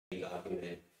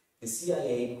The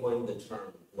CIA coined the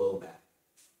term blowback.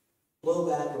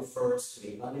 Blowback refers to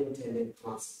the unintended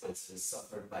consequences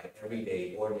suffered by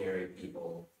everyday, ordinary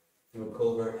people through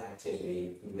covert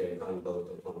activity through their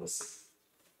gunboat diplomacy.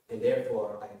 And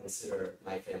therefore, I consider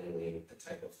my family a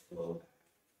type of blowback.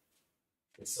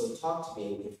 And so talk to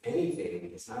me, if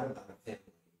anything, it's not about a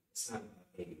family, it's not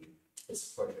about me,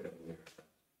 it's a portrait of America.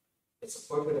 It's a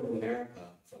portrait of America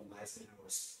from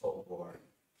Eisenhower's Cold War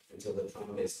until the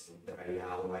Trumpism that I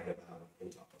now write about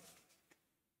and talk about.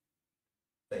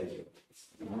 Thank you.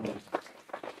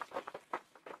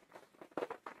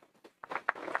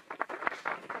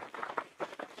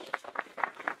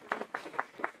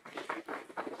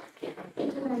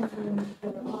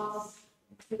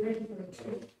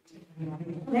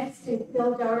 Next is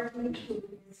Bill Doherty, who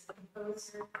is a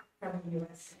composer from the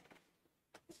USA.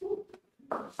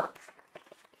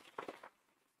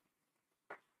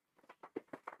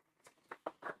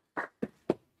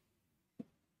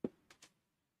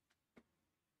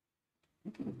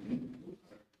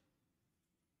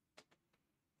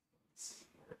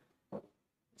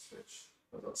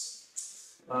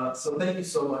 So thank you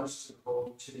so much to the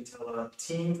whole Cittadella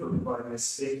team for providing a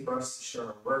space for us to share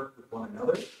our work with one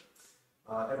another.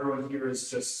 Everyone here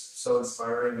is just so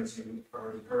inspiring, as you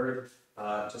already heard,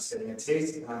 just getting a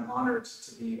taste, and I'm honored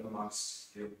to be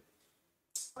amongst you.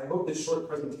 I hope this short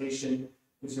presentation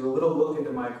gives you a little look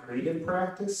into my creative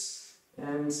practice,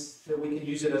 and that we can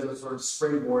use it as a sort of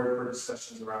springboard for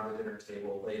discussions around the dinner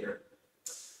table later.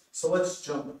 So let's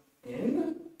jump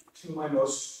in to my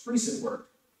most recent work.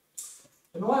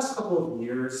 In the last couple of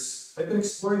years, I've been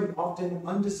exploring often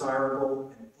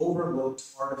undesirable and overlooked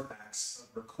artifacts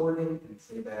of recording and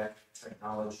playback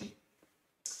technology.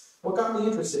 What got me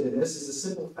interested in this is the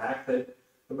simple fact that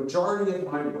the majority of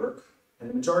my work, and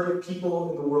the majority of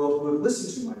people in the world who have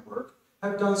listened to my work,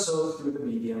 have done so through the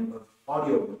medium of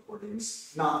audio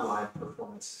recordings, not live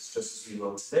performances, just as we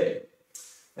will today.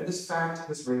 And this fact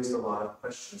has raised a lot of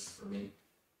questions for me.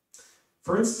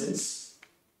 For instance,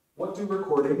 what do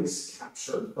recordings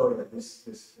capture? Oh yeah, this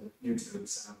YouTube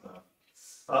sound.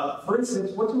 For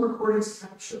instance, what do recordings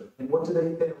capture, and what do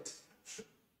they fail to capture?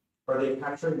 Are they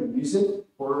capturing the music,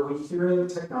 or are we hearing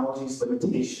technology's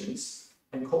limitations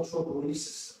and cultural belief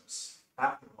systems?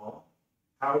 After all,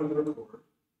 how we record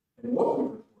and what we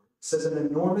record says an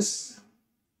enormous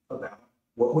amount about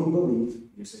what we believe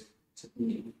music to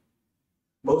be.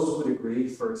 Most would agree,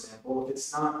 for example,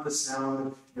 it's not the sound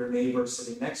of your neighbor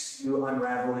sitting next to you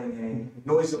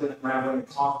noisily unraveling a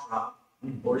cough drop,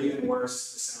 or even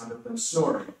worse, the sound of them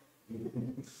snoring.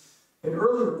 In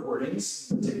early recordings,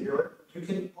 in particular, you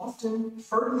can often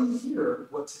hardly hear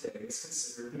what today is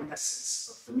considered the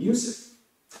essence of the music.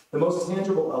 The most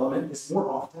tangible element is more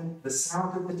often the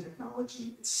sound of the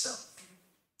technology itself.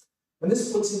 And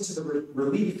this puts into the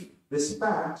relief this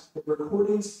fact that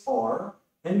recordings are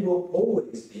and will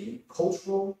always be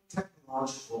cultural,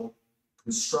 technological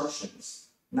constructions,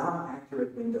 not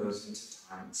accurate windows into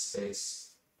time and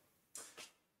space.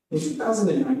 In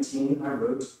 2019, I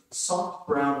wrote Soft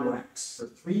Brown Wax for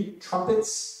 3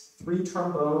 trumpets, 3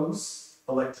 trombones,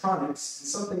 electronics, and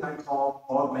something I call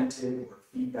augmented or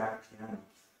feedback piano.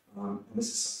 And this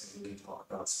is something we can talk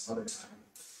about some other time.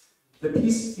 The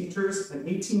piece features an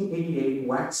 1888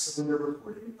 wax cylinder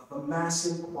recording of a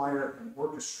massive choir and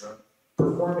orchestra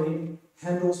performing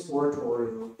Handel's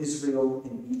oratorio, Israel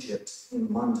in Egypt,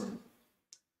 in London.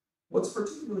 What's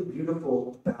particularly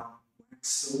beautiful about wax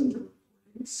cylinder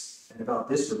recordings, and about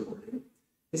this recording,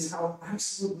 is how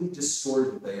absolutely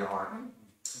distorted they are.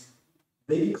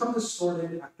 They become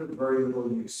distorted after very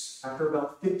little use. After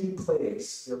about 50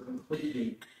 plays, they're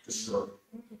completely destroyed.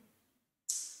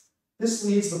 This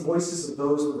leaves the voices of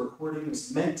those the recording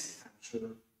is meant to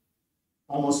capture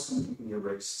almost completely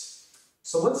erased.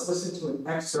 So let's listen to an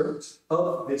excerpt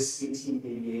of this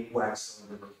 1888 wax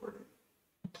cylinder recording.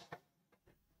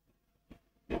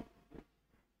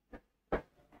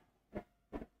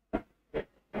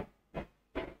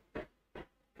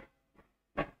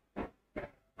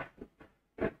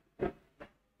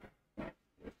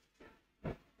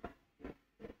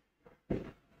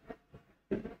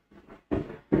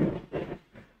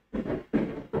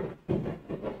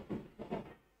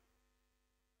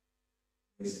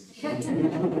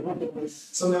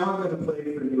 So now I'm going to play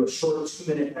for you a short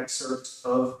 2-minute excerpt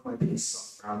of my piece,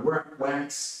 Soft Brown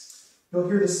Wax. You'll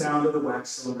hear the sound of the wax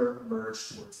cylinder emerge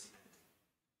towards the end.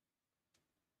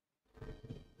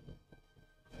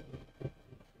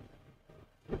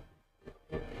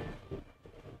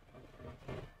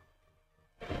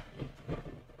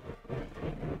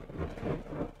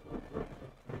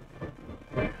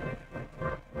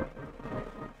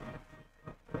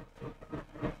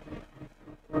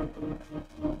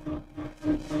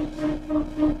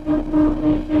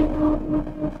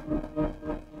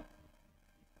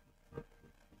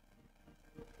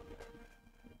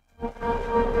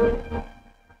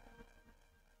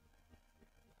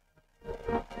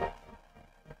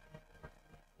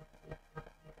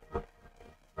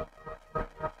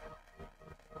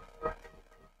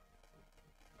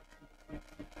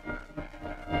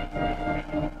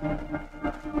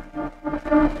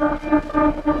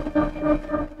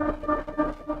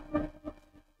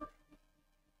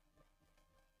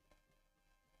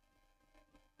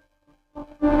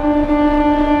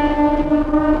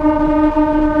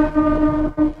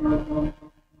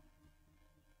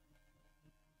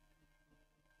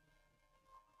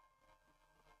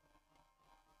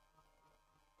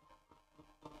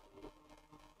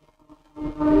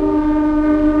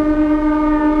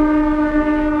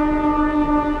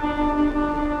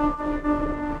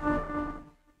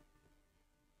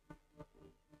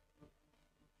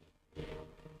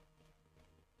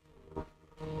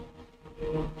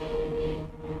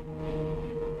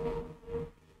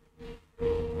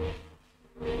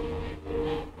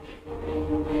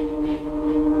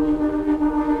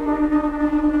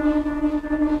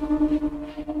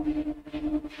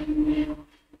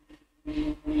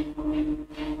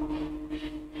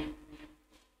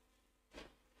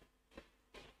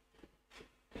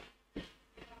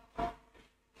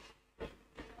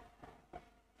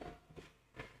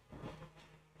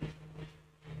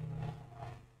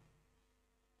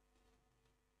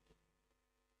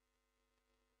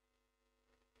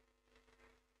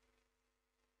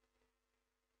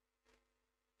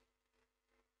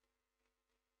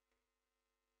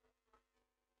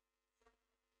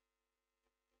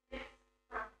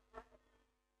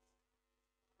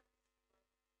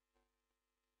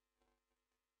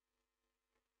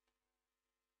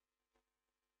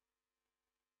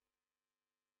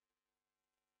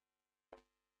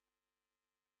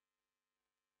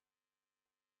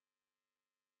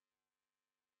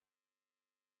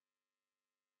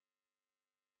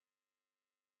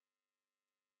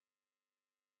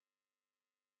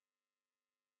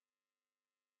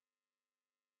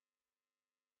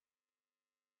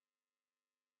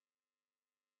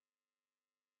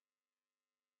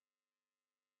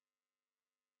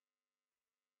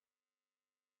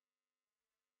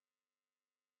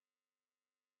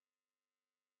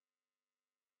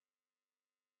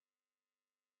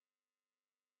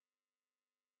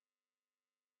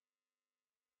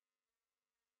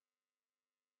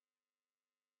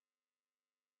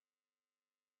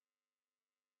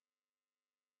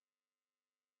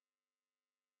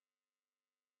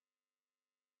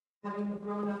 Having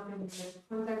grown up in the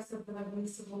context of the Lebanese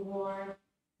Civil War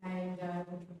and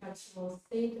the perpetual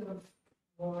state of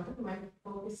war, my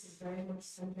focus is very much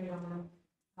centered on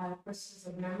questions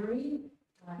of memory,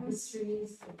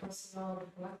 histories, the personal, the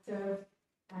collective,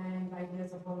 and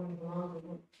ideas of home and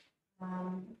belonging.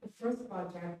 The first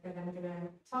project that I'm going to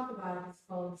talk about is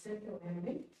called Sirko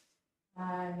Emri.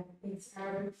 It's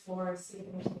Arabic for safe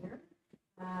and clear.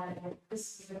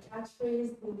 This is a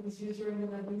catchphrase that was used during the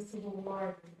Lebanese Civil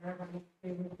War on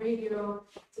radio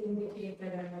to indicate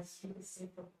that a street is safe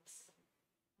for us.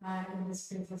 And this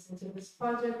brings us into this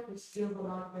project, which deals a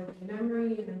lot with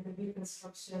memory and the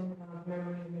reconstruction of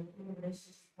memory in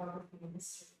relation to photography and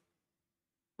history.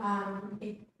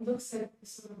 It looks at a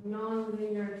sort of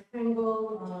non-linear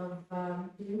tangle of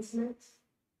the intimate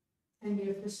and the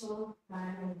official,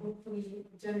 and hopefully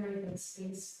generating a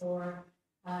space for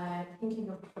thinking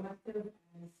of the collective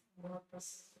as more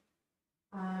personal.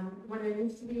 When I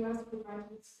moved to the US for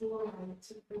graduate school, I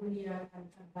took with me a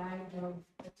bag of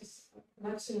just a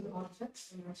collection of objects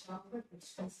from my childhood,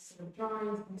 which consisted of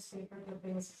drawings, newspaper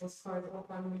clippings, postcards, all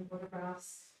family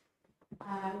photographs,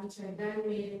 which I then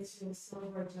made into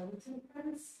silver gelatin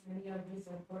prints. Many of these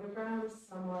are photographs,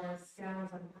 some are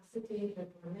scans on acetate that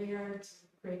were layered to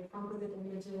create composite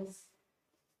images.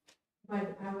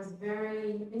 But I was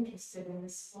very interested in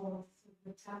this whole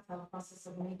the tactile process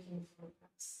of making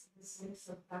photographs, this mix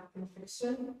of fact and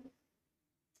fiction,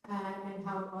 and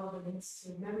how it all relates to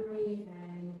memory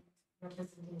and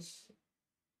representation.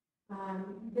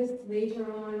 This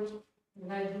later on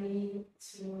led me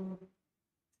to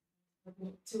a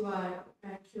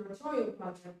curatorial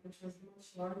project, which was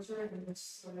much larger and which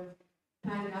sort of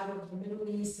panned out of the Middle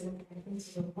East and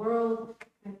into the world,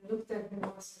 and looked at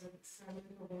more sort of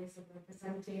experimental ways of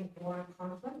representing war and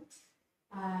conflict,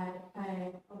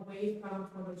 away from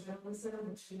photojournalism,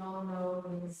 which we all know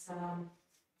is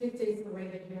dictates the way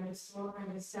that we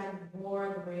understand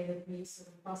war, the way that we sort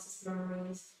of process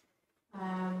memories.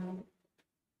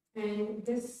 And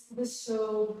this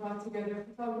show brought together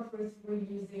photographers who were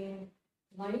using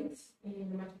light in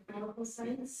the metaphorical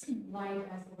sense, light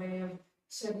as a way of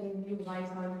shedding new light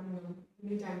on,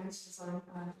 new dimensions on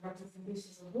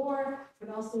representations of war, but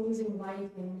also using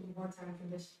light in wartime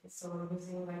conditions. So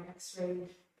using like X-ray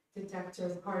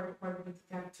detectors, particle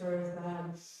detectors,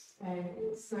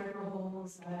 and sniper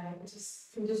holes,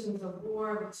 just conditions of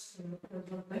war, which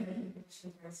look like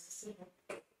conditions very specific.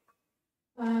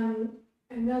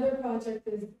 Another project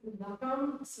is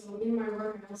Nakam. So in my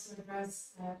work, I also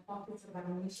address pockets of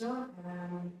amnesia,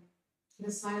 the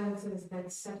silences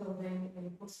that settled in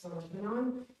post-war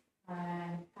Lebanon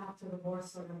after the war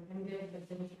sort of ended, but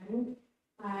didn't end.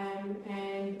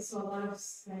 And so a lot of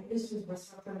issues were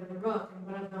swept under the rug, and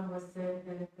one of them was the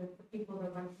people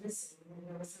that went missing. And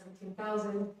there were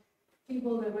 17,000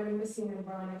 people that went missing and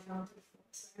were unaccounted for.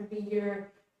 So every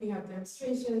year we have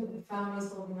demonstrations with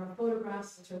families holding our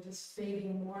photographs, which are just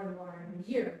fading more and more every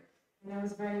year. And I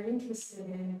was very interested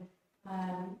in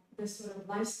the sort of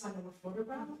lifespan of a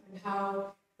photograph and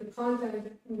how the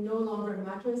content no longer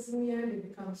matters in the end. It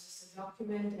becomes just a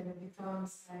document and it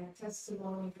becomes a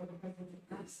testimony for the presence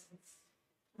of absence.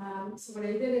 So what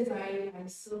I did is I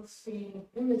silk screened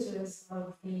images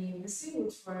of the missing,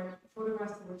 which were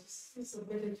photographs that were just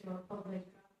submitted to a public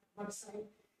website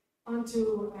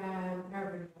onto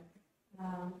Arabic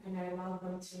web. And I allowed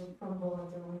them to crumble on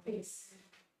their own face.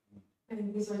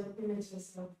 And these are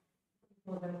images of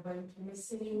people that went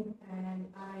missing,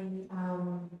 and I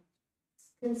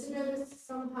consider this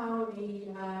somehow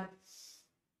a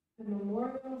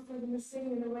memorial for the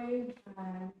missing in a way,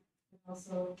 and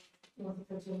also with the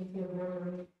fragility of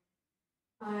memory.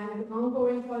 An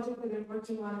ongoing project that I'm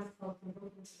working on is called From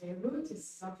Brooklyn to Beirut.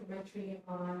 It's a documentary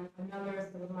on another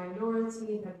sort of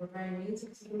minority that were very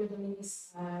native to the Middle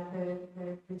East,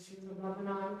 the Jews of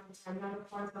Lebanon, which I'm not a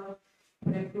part of,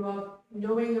 but I grew up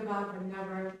knowing about but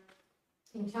never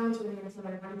encountering until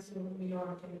I went to New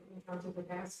York and encountered the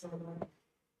diaspora.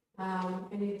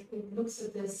 And it looks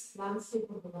at this landscape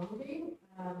of belonging.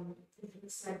 It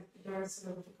looks at their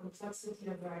sort of the complexity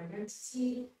of their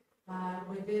identity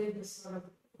within the sort of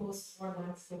post-war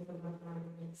landscape of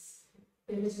Lebanon.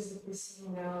 The images that we're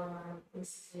seeing now are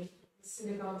basically the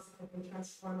synagogues that have been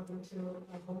transformed into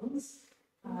homes,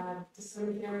 the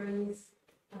cemeteries.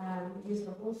 These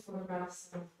are all photographs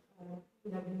of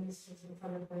Lebanese Jews in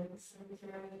front of the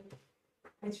cemetery.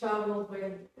 I traveled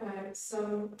with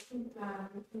some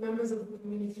members of the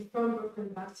community from Brooklyn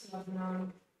back to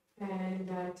Lebanon and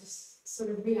just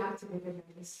sort of reactivated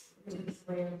this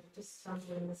way of just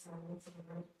chanting the silence of the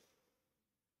night.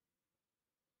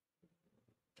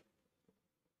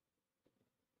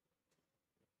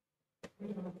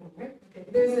 Okay.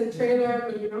 There's a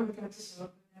trailer, but you don't have to show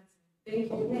up.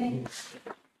 Thank you. Thank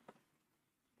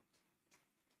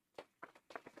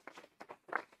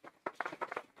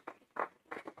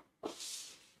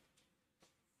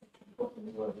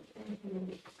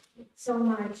you so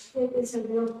much. It is a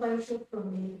real pleasure for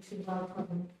me to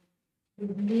welcome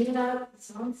Ludmila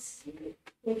Zonsky.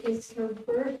 It is her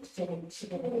birthday today. She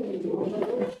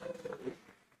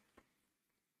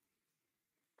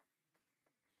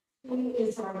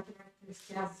is our director's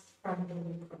guest from the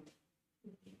Ukraine.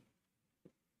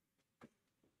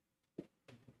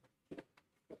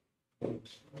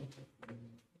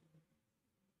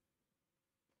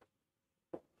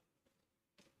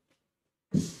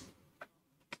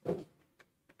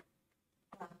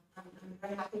 I'm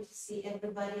very happy to see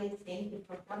everybody. Thank you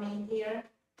for coming here.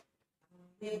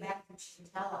 We're back to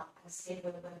Chibutala. I said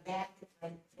we're back, it's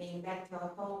like being back to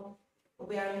our home.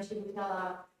 We are in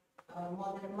Chibutala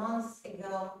more than a month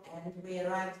ago, and we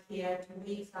arrived here 2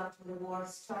 weeks after the war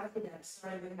started. I'm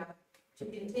sorry we have to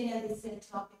continue this same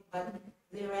topic, but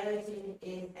the reality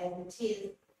is as it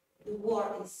is. The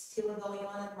war is still going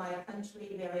on in my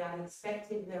country, very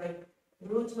unexpected, very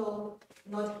brutal,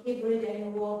 not hybrid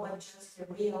anymore, but just a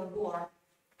real war.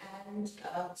 And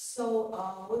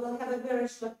so we will have a very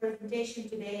short presentation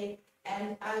today,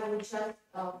 and I will just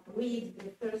read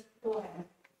the first poem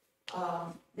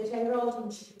that I wrote in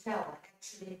Chibutala.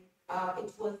 Actually,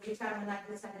 it was the time when I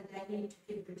decided that I need to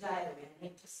keep the diary, I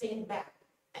need to think back,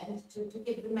 and to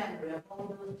keep the memory of all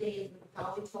those days,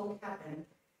 how it all happened.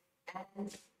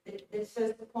 And the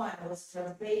first poem was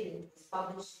translated, it was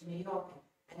published in New York,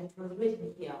 and it was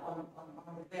written here on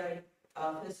the very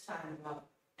first time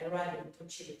arriving to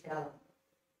Chibutala.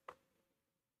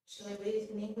 Shall I read it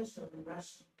in English or in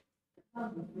Russian?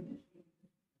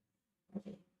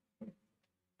 Okay.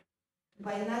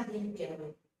 Война, день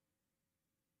первый.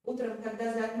 Утром,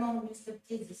 когда за окном вместо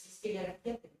птиц засвистели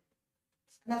ракеты,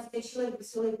 она вскочила в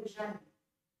веселой пижаме,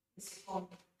 босиком,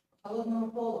 холодного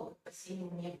пола по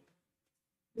синему небу.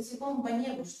 Босиком по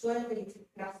небу, что это летит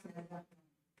красное за окном?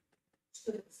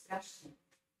 Что это страшное?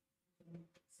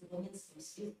 С ироническим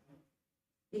свистом.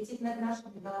 Летит над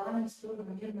нашими головами в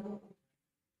сторону мирного утра.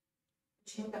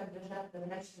 Почему так дрожат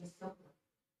прозрачные стекла?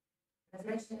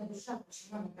 Прозрачная душа,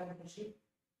 почему она так дрожит?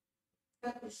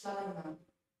 Как пришла война?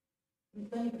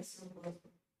 Никто не просил воздуха.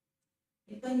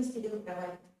 Никто не стелил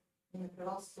кровати, не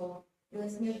накрывал стол,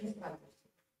 белоснежной скатертью.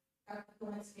 Как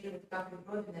потом отсвечивают капли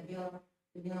крови на белом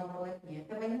ледяном полотне?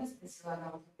 Это война, спросила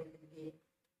она у закрытой двери.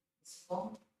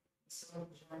 Босиком, веселый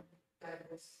пижаме, такая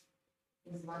грусть,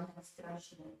 незваная,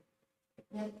 страшная.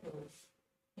 Не откроюсь,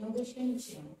 не угощу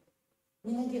ничем,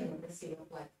 не надену красивое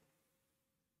платье.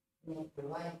 Не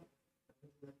открывай,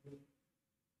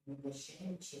 не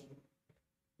угощаю ничем,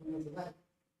 не надевай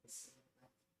красивое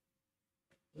платье.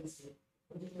 Если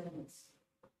будешь вернуться,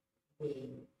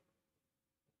 бей.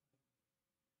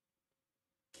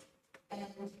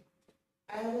 And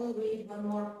I will read one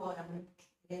more poem.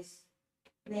 It's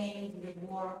named The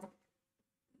War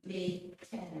Day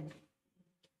 10.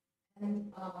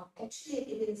 And actually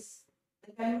it is,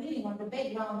 like I'm reading on the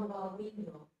background of our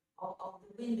window, of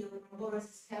the window from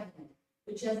Boris's cabinet.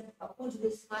 We just put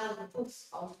this pile of books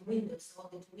on the window so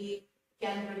that we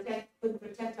can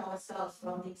protect ourselves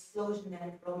from the explosion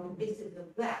and from the pieces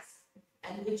of glass.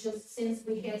 And we just, since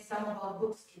we had some of our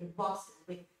books in boxes,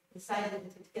 we decided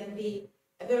that it can be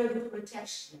a very good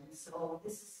protection. So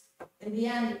this is, in the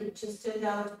end, it just turned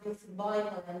out to be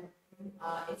symbolical, and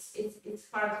it's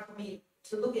hard for me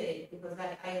to look at it because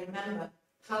I remember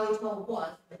how it all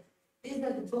was. But these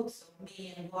are the books of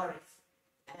me and Boris,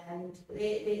 and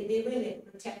they really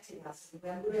protected us.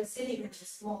 When we were sitting in a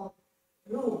small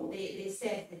room, they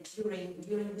said that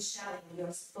during the shouting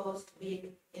you're supposed to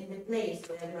be in the place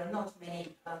where there are not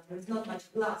many, there is not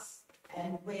much glass,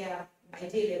 and where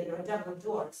ideally there are double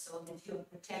doors so that you're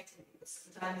protected, because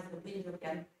sometimes the window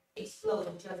can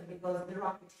explode just because the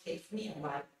rocket hits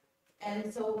nearby.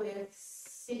 And so we're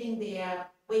sitting there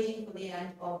waiting for the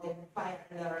end of the fire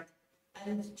alert,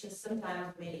 and just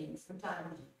sometimes reading,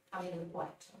 sometimes having a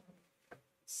quiet.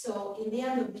 So in the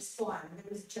end of this poem,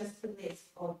 there is just a list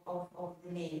of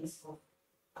the names of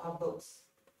our books.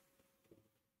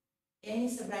 И они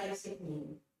собрали все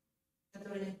книги,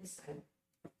 которые написали,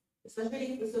 и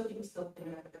сложили их высокими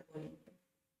стопками на подоконнике.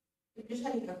 И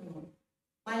прижали к окну,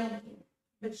 маленькие,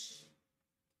 большие.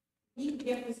 Книги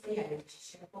крепко стояли,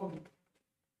 я помню.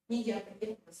 Книги от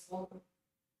каких-то осколков,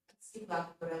 от стекла,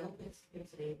 которое лопается при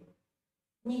взрыве.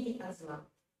 Книги от зла,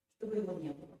 чтобы его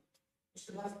не было. И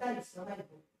чтобы остались слова и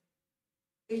буквы.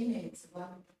 Пыльные лица,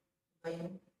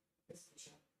 вдвоем, без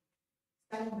свеча.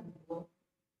 Стали на углу,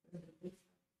 разрубить,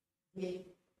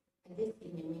 дверь, одеть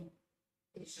дневник,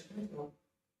 перешагнуть рог.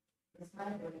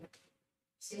 Рассматривали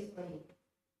все свои,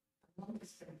 одном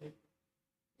без скорбей,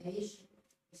 новейшей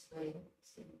истории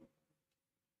семьи.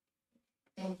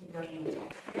 Thank you very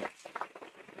much.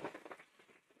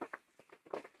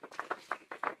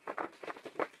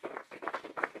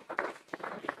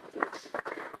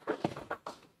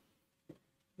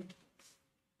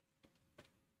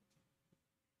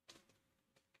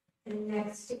 And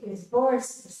next is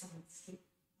Boris Zasansky,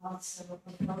 also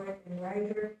a poet and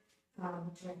writer,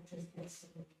 director of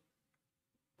festival.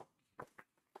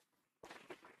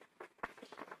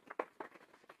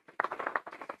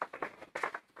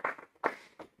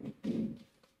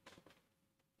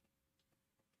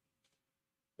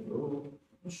 Hello,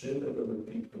 generally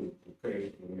people who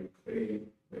came from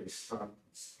Ukraine, they start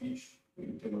the speech, we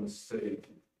demonstrate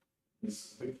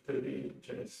this victory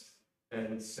just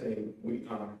and saying we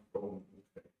are from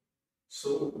Ukraine.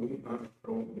 So we are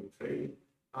from Ukraine.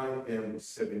 I am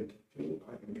 72,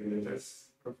 I'm a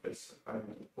university professor, I'm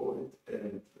a poet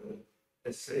and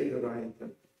essay writer,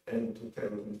 and to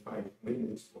tell in 5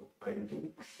 minutes what I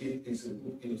do, it is a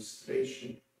good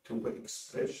illustration to the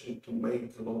expression to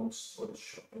make a long story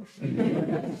short.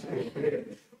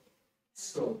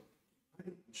 So I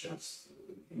just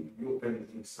give you an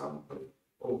example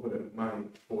of my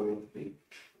poetry.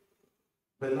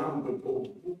 The number of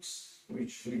books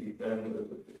which we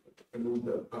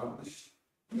Luda published,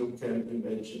 you can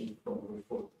imagine from the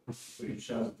photos, which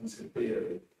just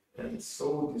disappeared. And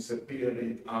so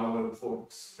disappeared our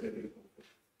books very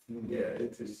often. Yeah,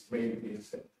 it is maybe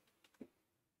sad.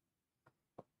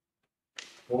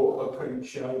 По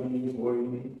окончании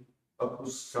войны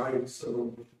опускается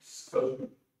руки, скажи,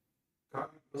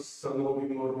 как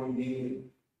восстановим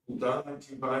руины, куда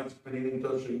надевать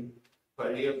блиндажи,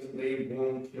 полезные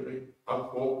бункеры,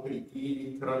 окопы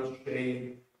или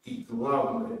траншеи, и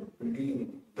главное,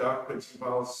 куда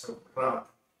подевался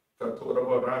враг,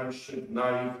 которого раньше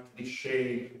гнали в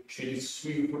траншеи через всю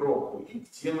Европу, и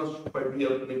где наш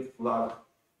победный флаг,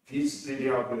 весь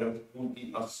дырявый от пуль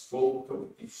и осколков,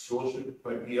 и все же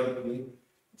победный,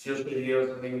 где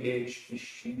железный меч и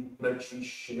щит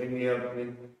начищены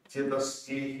медный, где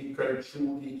доспехи,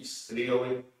 кольчуги и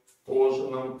стрелы в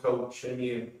кожаном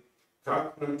колчане.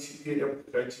 Как нам теперь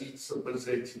обходиться без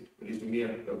этих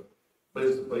предметов,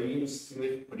 без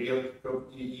воинственных предков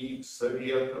и их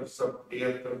советов,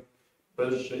 запретов,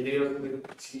 без железных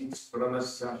птиц,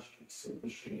 проносящихся в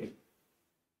вышине?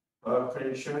 По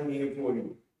окончании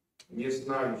войны не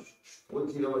знаешь, что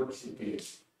делать теперь.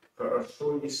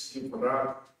 Хорошо, если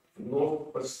враг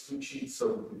вновь постучится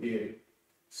в дверь,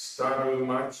 старую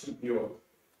мать убьет,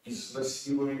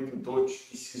 изнасилует дочь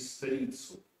и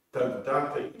сестрицу.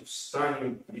 Тогда-то и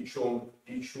встанем плечом к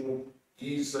плечу,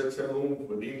 и, затянув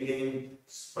ремень,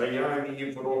 с боями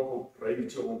Европу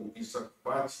пройдем и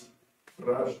захватим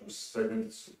вражью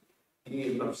столицу.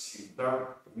 И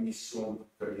навсегда внесем в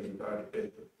календарь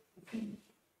этот великий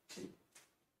день.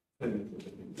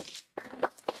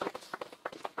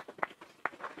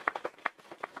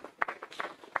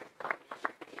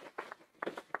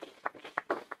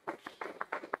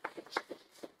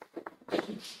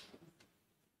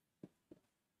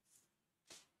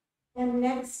 And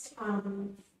next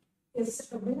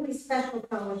is a really special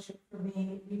fellowship for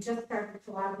me. We just started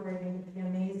collaborating with the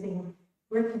amazing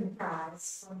Griffin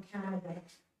Prize from Canada,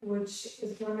 which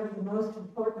is one of the most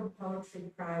important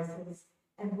poetry prizes.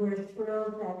 And we're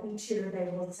thrilled that each year they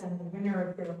will send the winner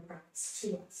of their prize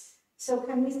to us. So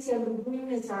Camicia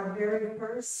Luguin is our very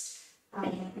first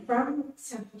from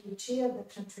Santa Lucia, the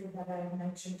country that I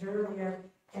mentioned earlier,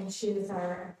 and she is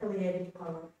our affiliated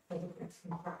poet for the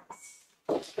Griffin Prize.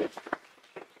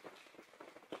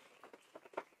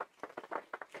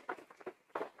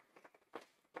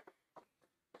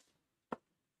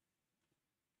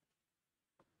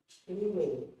 Good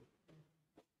evening.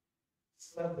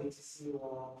 It's lovely to see you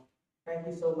all. Thank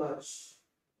you so much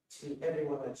to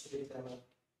everyone at Chibitama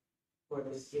for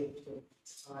this gift of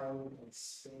time and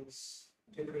space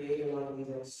to create one of these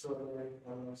extraordinary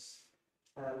panels.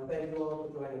 Thank you all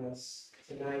for joining us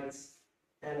tonight.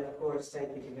 And of course, thank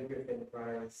you to the Griffin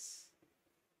Prize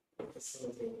for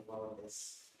facilitating all of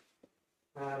this.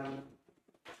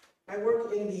 I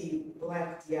work in the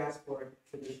Black diaspora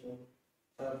tradition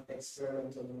of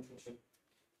experimental literature.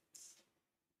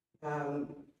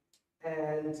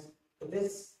 And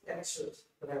this excerpt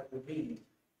that I will read,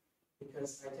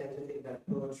 because I tend to think that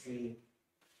poetry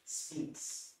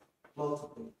speaks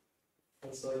multiply,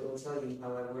 and so it will tell you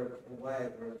how I work and why I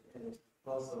work, and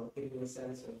also give you a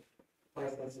sense of my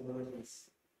sensibilities.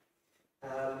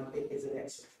 It is an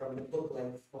excerpt from the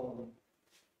book-length poem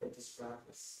that describes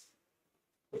this,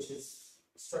 which is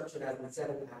structured as a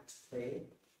 7-act play,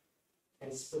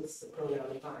 and splits the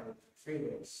pronoun I 3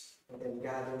 ways, and then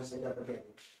gathers it up again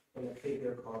in a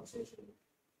figure called Tijan.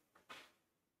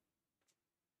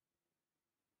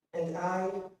 And I,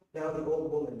 now the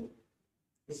old woman,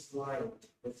 is blind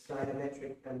with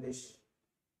diametric ambition.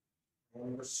 I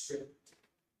am restrict,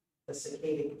 the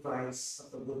cicadic vice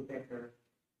of the woodpecker,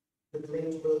 the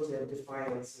glint-wilted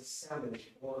defiance of salmon,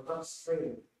 or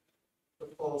upstream, the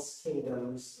false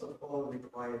kingdoms of all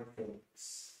required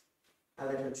things. I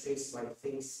let her trace my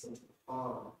face into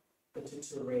palm, into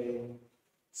terrain,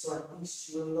 so at least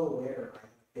she will know where I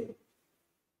have been,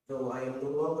 though I am no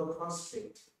longer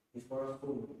prostrate before a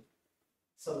fool,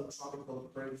 some tropical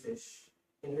crayfish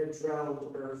in her drowned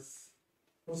earth,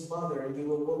 whose mother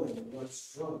knew a woman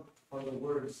once drunk on the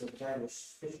words of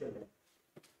vanished fishermen.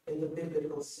 In the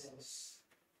biblical sense,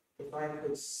 if I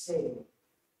could sing,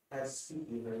 I'd speak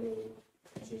you her name,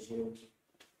 Jejun.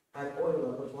 I'd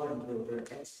oil up a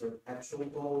bodybuilder expert at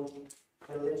trombone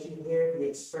and let you hear the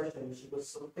expression she was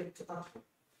so quick to utter,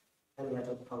 and let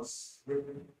a pulse rip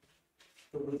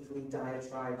the weekly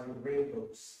diatribes and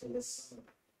rainbows in the summer.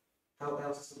 How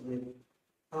else to live?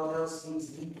 How else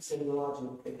these leaps in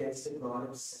logic against a God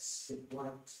obsessed with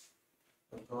light?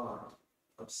 A God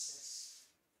obsessed.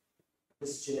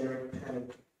 This generic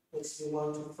panic makes me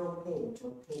want to throw paint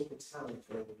or paint the town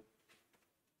flame.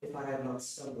 If I had not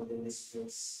stumbled in this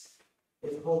place,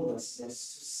 if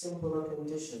homelessness too simple a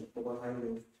condition for what I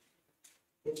lived,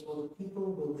 if for the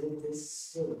people who live this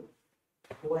still,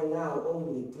 who I now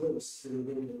only glimpse through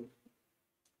the window,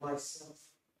 myself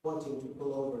wanting to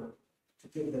pull over, to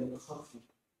give them coffee,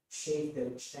 shave their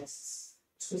chests,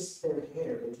 twist their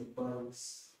hair into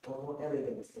buns, or more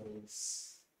elegant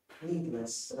things,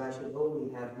 needless that I should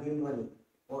only have new money,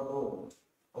 or old,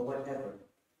 or whatever,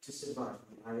 to survive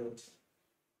the iota.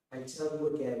 I tell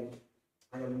you again,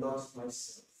 I am not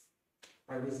myself.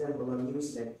 I resemble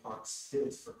amusement parks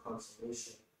built for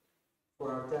consolation,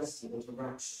 for our dusty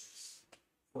interactions,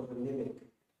 for the mimic.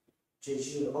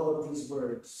 Jeju, all of these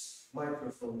words,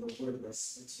 microphone the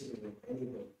wordless material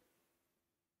anyway.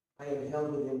 I am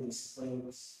held within these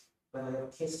flames, but I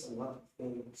have kissed a lot of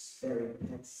things, buried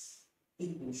pets,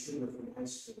 eaten sugar-free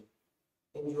ice cream,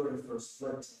 endured the first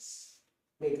blood test,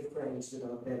 made friends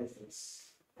without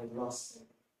benefits, and lost them.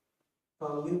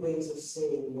 Found new ways of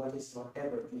saying what is not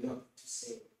ever enough to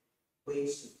say.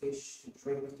 Ways to fish, to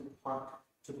drink, to park,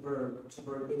 to burn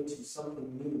into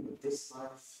something new with this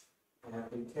life. I have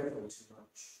been careful too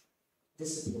much.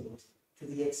 Disciplined to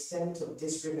the extent of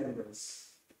disremembrance,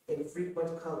 in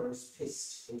frequent colors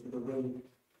pissed into the wind.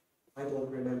 I don't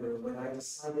remember when I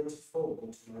decided to fold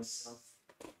into myself,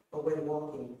 or when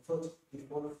walking foot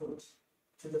before foot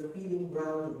to the feeding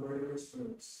ground of murderous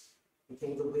birds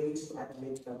became the way to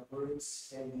admit that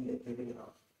words can be a giving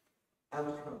up,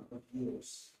 outcome of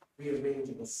years,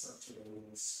 rearranging a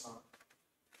subterranean star.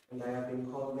 And I have been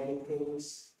called many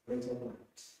things late at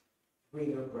night.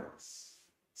 Greener grass,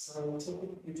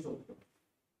 scientific utopia,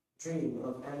 dream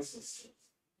of ancestors.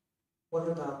 What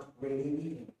about rainy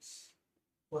weekends?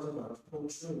 What about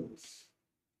poltroons?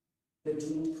 The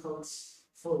doomed cults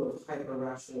full of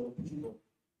hyper-rational people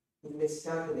who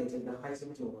miscalculated the height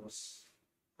of doors.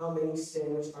 How many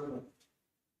stairs are left?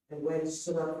 And when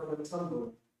stood up from a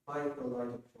tumble, find the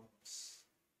light applause.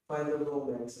 Find the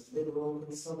romance of literal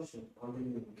consumption on the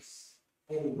news.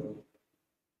 Anyway,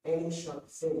 any sharp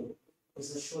thing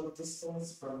is a short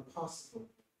distance from possible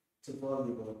to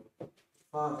voluble.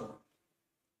 Father,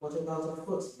 what about a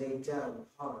foot laid down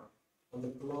hard on the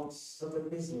gloss of a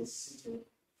business suitor,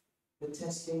 with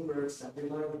testing birds that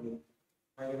remind me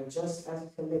I am just as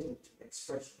committed to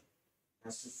expression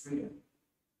as to freedom.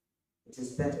 It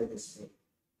is better this way,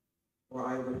 or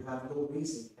I would have no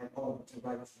reason at all to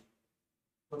write you,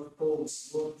 but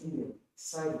folds your ear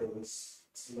sideways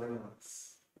to my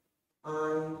mouth.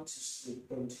 I to sleep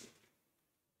into,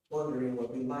 wondering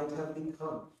what we might have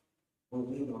become were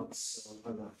we not so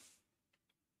alive.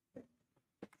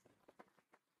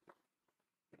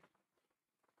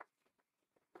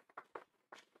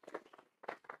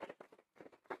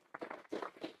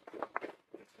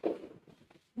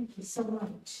 Thank you so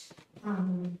much.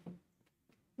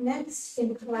 Next,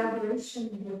 in collaboration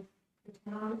with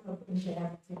the town of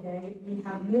India today, we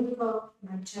have Mirko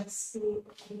Manchevsky,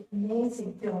 an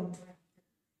amazing film director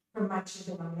from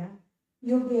Macedonia.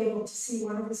 You'll be able to see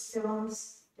one of his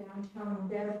films downtown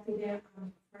India today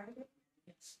on Friday.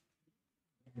 Yes.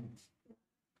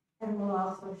 And we'll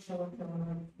also show a film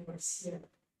of yours here.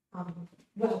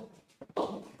 Well,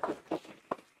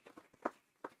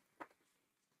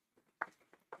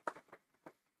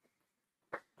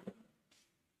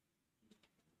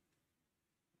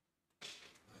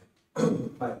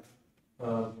 Hi.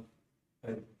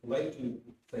 I'd like to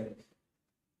thank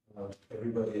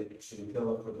everybody at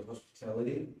Chivitella for the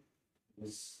hospitality,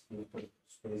 this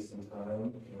space and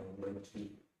time, and I'd like to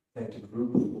thank the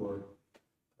group for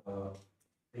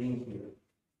being here,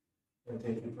 and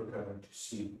thank you for coming to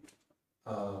see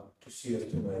us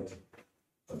tonight.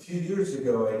 A few years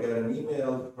ago, I got an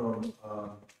email from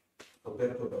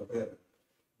Alberto Barbera,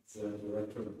 the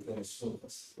director of the Venice Film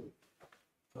Festival.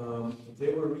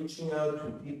 They were reaching out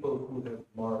to people who have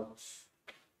marked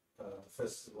the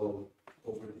festival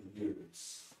over the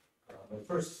years. My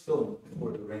first film,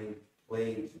 Before the Rain,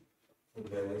 played in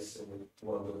Venice and it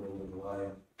won the Golden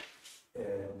Lion.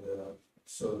 And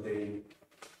so they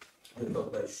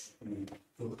felt I should be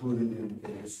included in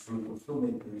this group of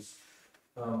filmmakers.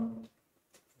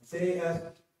 They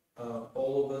asked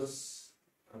all of us,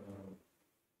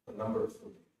 a number of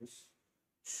filmmakers,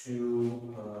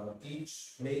 to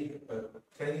each make a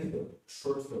tiny film,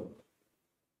 short film,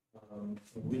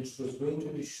 which was going to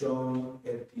be shown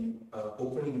at the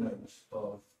opening night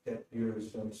of that year's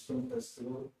Venice Film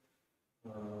Festival,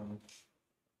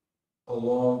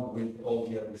 along with all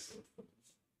the other short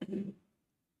films.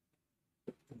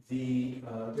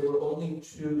 There were only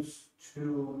two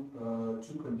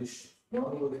conditions.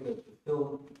 One was that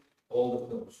all the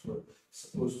films were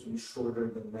supposed to be shorter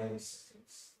than 90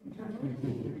 seconds.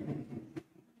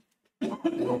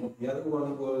 And the other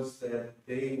one was that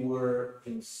they were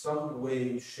in some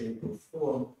way, shape, or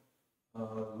form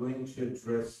going to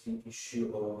address the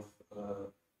issue of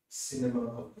cinema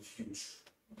of the future.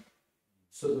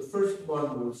 So the first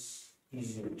one was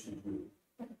easier to do.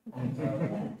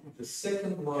 The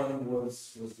second one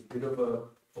was a bit of a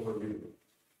review.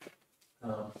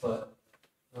 But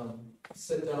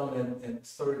sat down and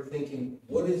started thinking,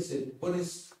 what is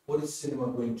cinema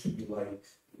going to be like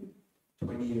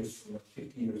 20 years from now,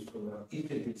 50 years from now,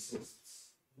 if it exists,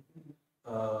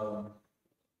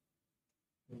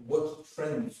 what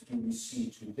trends do we see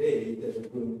today that are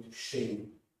going to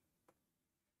shape?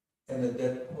 And at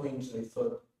that point, I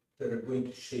thought that are going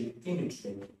to shape image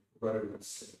making rather than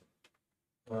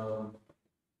cinema.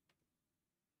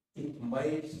 It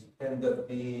might end up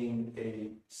being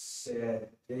a sad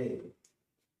day,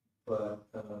 but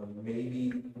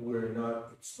maybe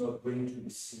it's not going to be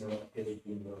cinema as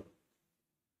we know.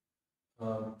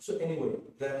 So anyway,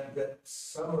 that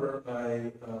summer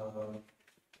I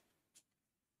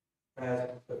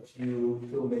asked a few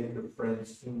filmmaker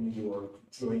friends in New York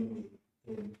to join me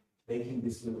in making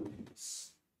this little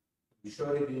piece. We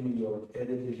shot it in New York,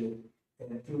 edited it,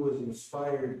 and it was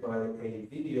inspired by a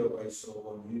video I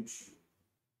saw on YouTube,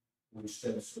 which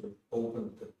then sort of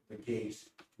opened the gate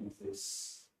to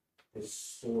this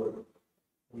story,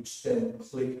 which then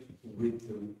clicked with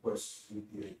the request,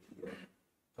 with the idea.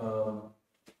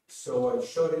 So I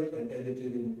shot it and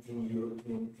edited it in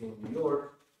New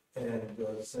York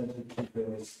and sent it to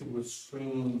Venice. It was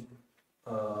screened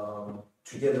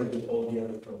together with all the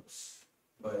other films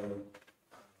by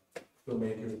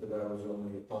filmmakers that I was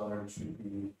only honored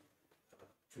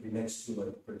to be next to,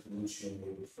 like Bertolucci and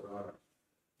David Ferrara.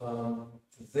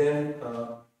 Then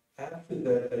after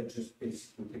that, I just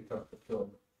basically picked up the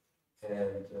film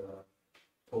and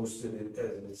posted it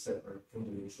as a separate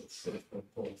individual short film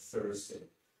called Thursday.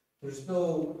 There's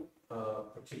no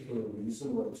particular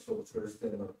reason why it's called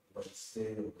Thursday, not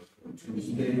Wednesday or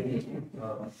Tuesday.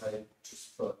 I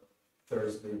just thought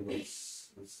Thursday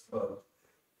was about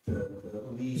the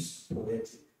least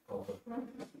poetic of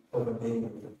a name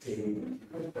of the day.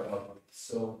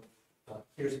 So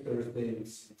here's Thursday.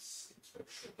 It's very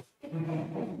short.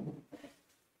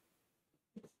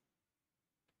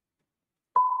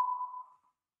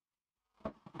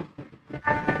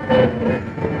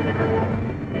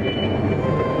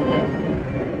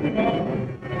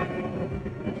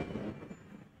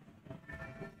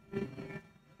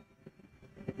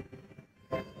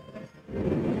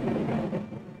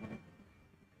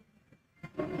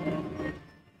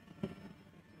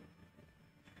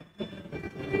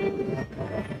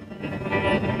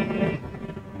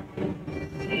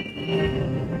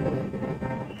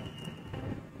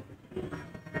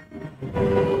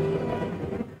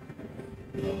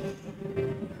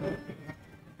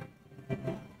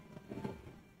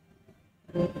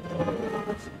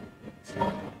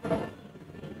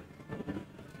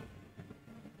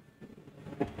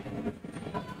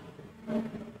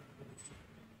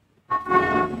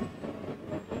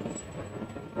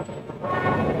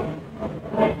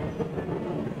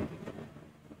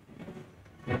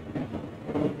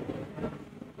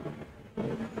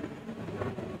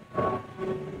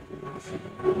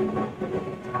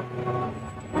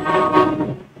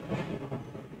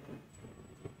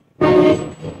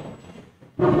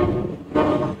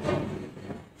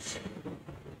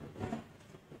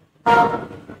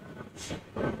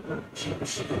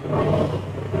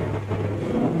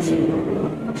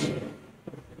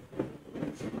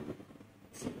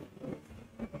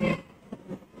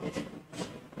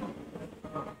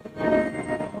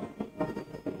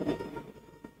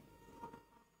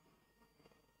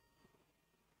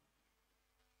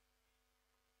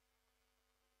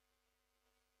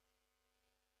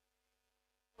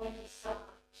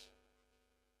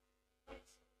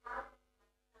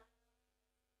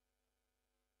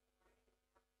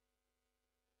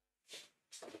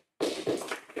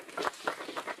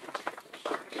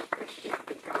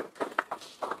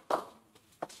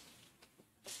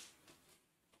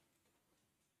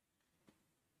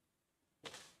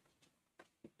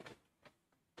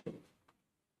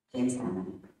 Thanks, Anna.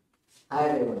 Hi,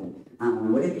 everyone.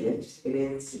 What a gift it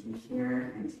is to be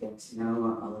here and to get to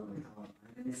know all of our fellow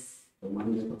artists, the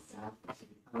wonderful staff at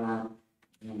Chitala,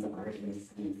 and the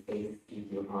artists and faith.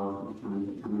 Thank you all for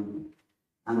coming.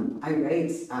 I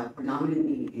write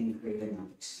predominantly in creative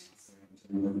nonfiction, so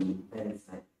journalism,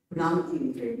 but predominantly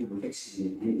in creative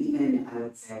nonfiction, and even, I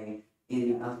would say,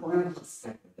 in a form called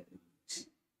speculative nonfiction,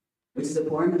 which is a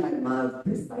form that I love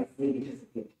precisely because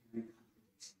of the apparent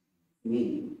contradiction of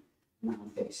meaning.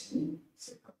 Nonfiction,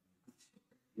 so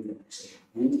it actually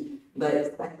happened,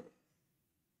 but speculative,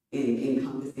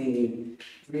 encompassing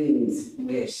dreams,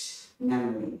 wish,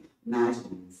 memory,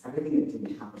 imaginings, everything that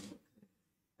didn't happen,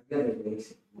 every other way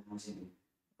to imagine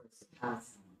or surpass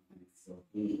someone and still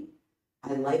be.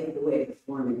 I like the way the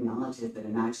form acknowledges that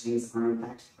imaginings are in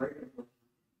fact part of what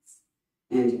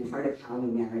happens and part of how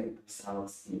we narrate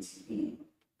ourselves into being.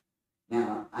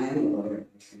 Now, I am a lawyer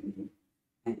by training,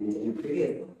 and in a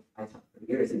previous life, I taught for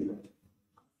years in graduate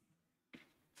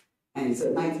And so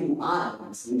it might seem odd when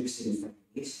I'm so interested in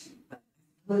segregation, but I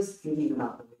suppose thinking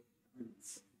about the way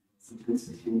governments sometimes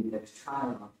pretend that a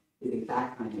trial is a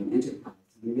fact-finding enterprise,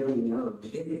 and we really know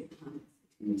that it is a conflict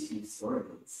between two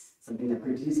stories, something that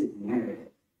produces a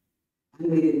narrative. I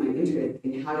related my interest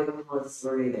in how to tell a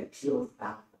story that peels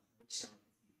back the hardship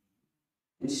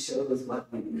and shows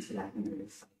what went into that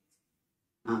narrative fight.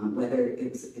 Whether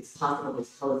it's possible to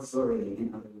tell a story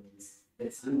in other ways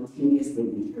that simultaneously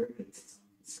interrogates its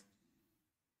own construction.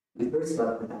 My first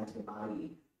book, The Back to the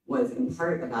Body, was in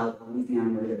part about the Louisiana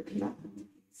murder and death penalty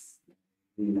case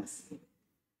we investigated,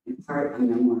 in part a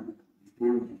memoir about my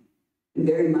family, and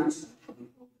very much about how we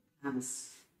hold the past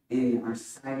in our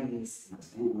societies, in our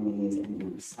families, and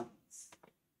in ourselves.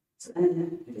 So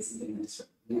then I did something that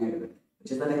disrupted the narrative,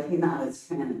 which is that I came out as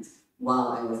trans while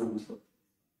I was on tour.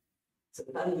 So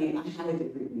suddenly I had a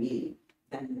different read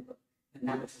than the book, and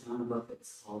that was on a book that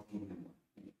was called A Memoir.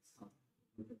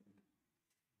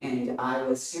 And I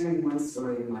was sharing one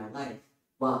story of my life,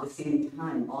 while at the same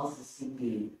time also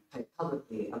speaking quite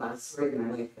publicly about a story in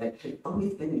my life that had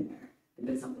always been there, had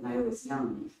been something I always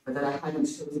known, but that I hadn't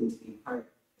chosen to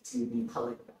be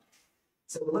public about.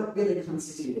 So what really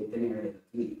constituted the narrative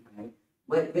of me, right?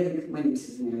 What really went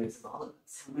into the narratives of all of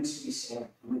us? How much do we share?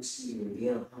 How much do we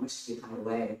reveal? How much do we hide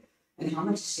away? And how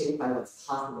much is shaped by what's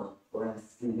possible for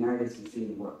us in the narratives we see in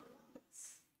the world around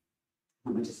us?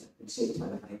 How much is that been shaped by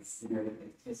the fights, narrative of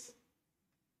history?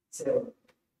 So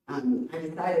I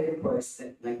decided, of course,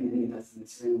 that like many of us in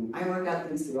this room, I work out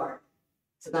things through art.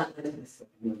 So that led to this book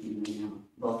I'm looking at right now,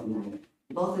 Both and Neither.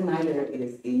 Both and Neither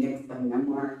is a mix of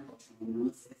memoir, cultural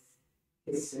analysis,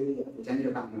 history of the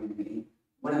gender binary,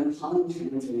 what I'm calling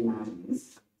trans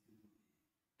reimaginings,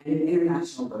 and an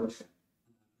international road trip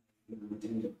on the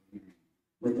gender binary,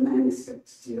 with the manuscript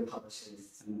due to publishers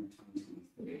summer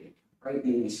 2023,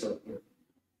 frightening short year.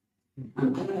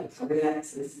 I'm going to cover that,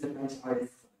 so this is the French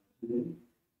artist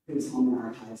whose home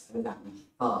archives I was at in the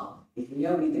fall. If you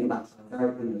know anything about Claude's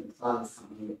art, then the Claude is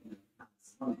something written about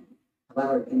this woman.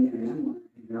 However, in their memoir,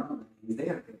 in their own writings, they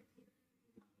are very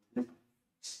clear.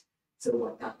 So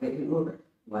what got written over?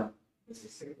 What was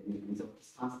restricted in terms of what was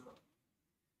possible?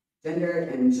 Gender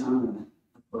and genre,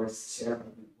 of course, share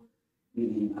a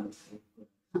meaning of type or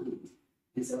kind.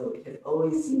 And so it has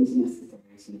always seemed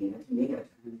necessary to me to make a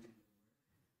trans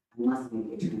I must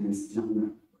make a trans genre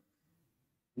work.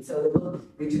 And so the book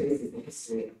retraces the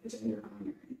history of the gender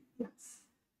binary, yes.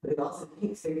 But it also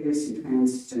takes figures who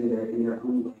transgender in their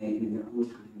own way and in their own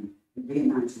time and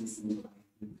reimagines them to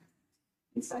life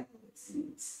in speculative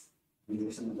needs. These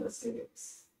are some of those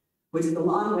figures. Which is a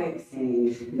long way of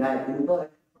saying that in the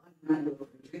book, Claude and I go for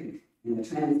a drink in a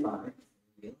trans bar,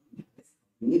 real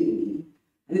community,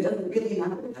 and it doesn't really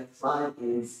matter that Claude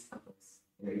is a post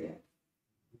very dead.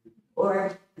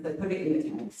 Or, as I put it in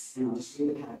the text, and I'll just read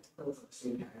the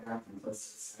paragraph and close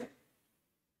to the start.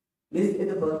 This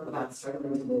is a book about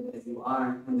struggling to live as you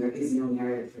are when there is no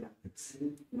narrative for that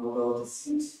person, no role to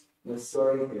suit, no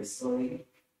story for your story,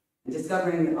 and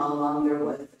discovering that all along there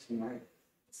was such a narrative,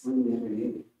 it's one you never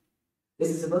knew. This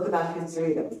is a book about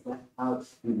history that was left out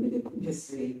and omitted from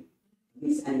history, at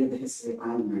least any of the history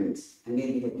I learned, and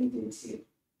maybe that you did too.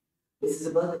 This is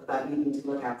a book about needing to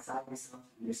look outside yourself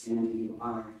to understand who you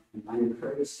are and find the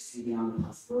courage to see beyond the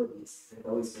possibilities that have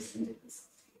always presented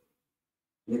themselves to you.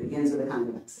 And it begins with a kind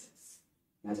of exodus,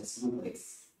 not just one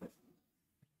place, but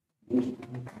thank you.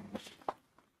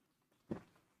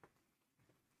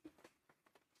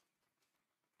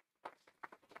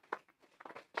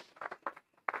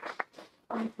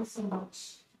 Thank you so much.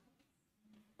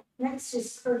 Next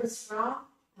is Curtis Roth.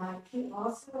 He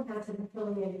also has an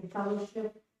affiliated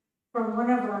fellowship from one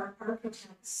of our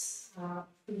architects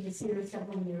who was here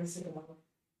several years ago,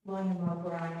 William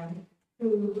O'Brien,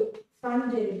 who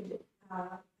funded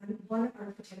one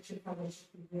architecture fellowship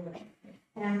a year.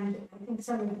 And I think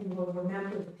some of you will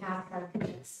remember the past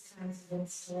architects kinds of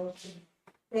installation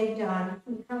they've done.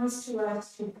 He comes to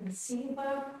us to conceive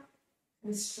of,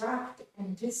 construct,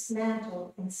 and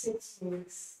dismantle in 6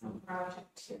 weeks a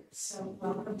project here. So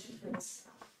welcome to Curtis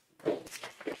Roth.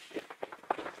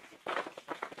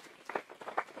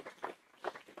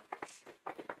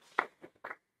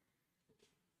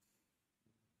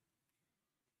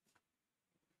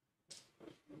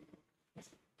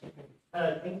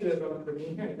 Thank you everyone for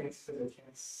being here, and thanks for the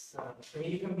chance for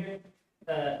me to come here.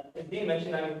 As Dave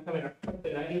mentioned, I'm becoming an architect,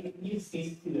 and I use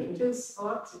these two images a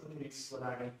lot to introduce what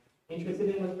I'm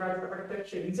interested in with regard to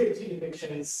architecture. These are two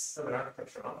depictions of an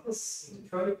architecture office in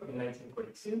Detroit in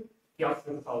 1942. The office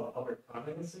was called Albert Kahn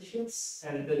and Associates,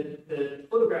 and the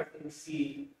photograph that you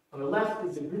see on the left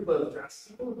is a group of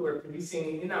draftspeople who are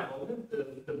producing, in that moment,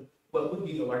 what would to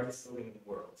be the largest building in the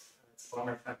world. It's a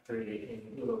bomber factory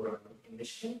in Willow Run in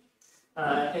Michigan.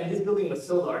 And this building was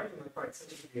so large and required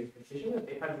such a degree of precision that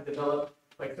they had to develop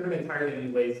like sort of entirely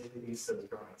new ways to produce those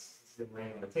drawings. This is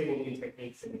laying on the table, new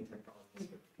techniques and new technologies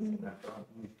for producing that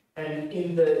drawing. And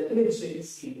in the image that you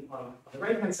see on the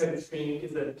right-hand side of the screen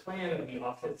is a plan of the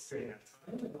office during that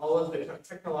time, and all of the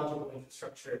technological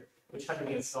infrastructure which had to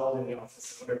be installed in the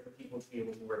office in order for people to be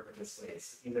able to work in this way.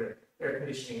 So either air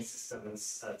conditioning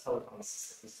systems, telecom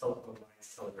systems, telephone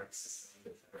lines, telegraph systems,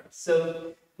 etc.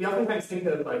 So we oftentimes think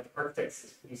of like architects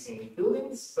as producing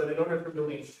buildings, but in order for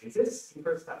buildings to exist, you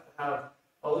first have to have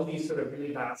all of these sort of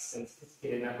really vast and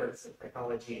sophisticated networks of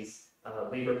technologies,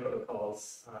 labor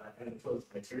protocols, and flows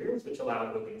of materials, which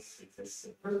allow buildings to exist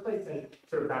in the first place. And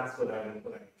sort of that's what I'm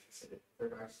interested in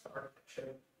with regards to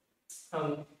architecture.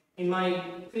 In my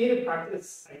creative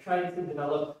practice, I try to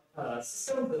develop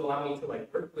systems that allow me to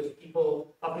like work with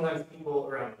people, oftentimes people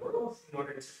around the world, in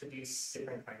order to produce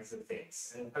different kinds of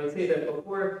things. And I would say that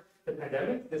before the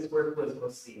pandemic, this work was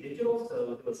mostly digital,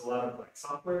 so there was a lot of like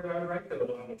software that I would write that would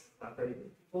allow me to collaborate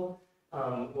with people,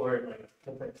 or like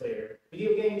multiplayer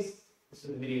video games. This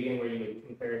is a video game where you would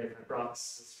compare different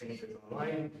rocks with strangers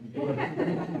online.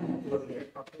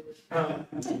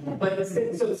 But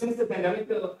since the pandemic,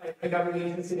 though, I got really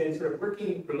interested in sort of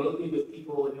working remotely with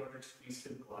people in order to produce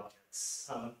physical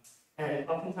objects. And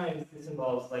oftentimes this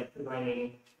involves like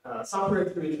designing software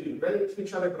to relate to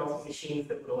each other, but also machines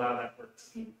that would allow that work to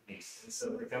be produced. And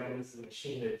so, for example, this is a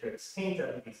machine that drips paint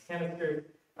out of these canisters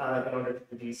in order to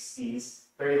produce these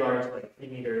very large, like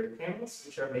 3-meter panels,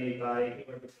 which are made by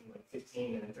anywhere between like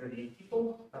 15 and 30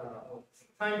 people all at the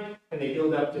same time, and they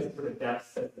build up just sort of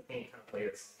depth as the paint kind of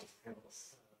layers on these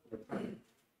panels over time.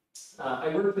 I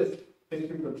worked with this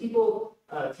group of people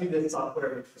through this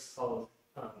software, which was called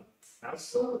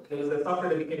Mouseful. It was a software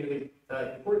that became really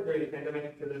important during the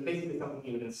pandemic because it was basically something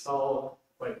you would install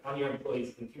like on your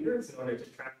employees' computers in order to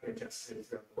track their gestures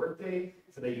throughout the workday,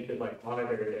 so that you could like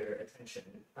monitor their attention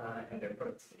and their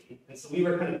productivity. And so we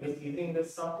were kind of misusing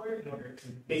this software in order to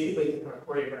basically kind of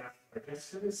choreograph our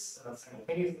gestures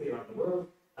simultaneously around the world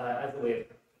as a way of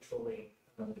controlling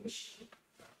the machine.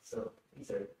 So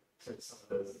these are sort of some of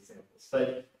those examples.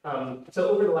 But so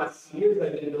over the last few years,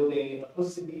 I've been building a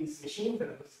host of these machines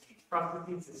and a host of these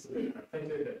processes. This is a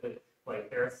printer that would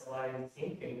like aerosolize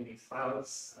ink into these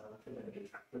clouds to then be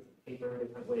tracked with paper in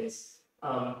different ways.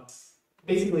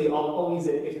 Basically, always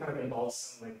it kind of involves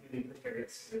some like really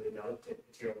precarious, really delicate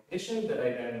material condition that I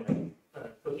then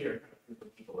like put here kind of group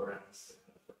of people around to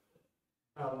kind of work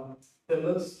with. The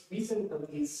most recent of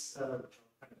these kind of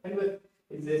end with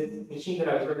is this machine that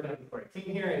I was working on before I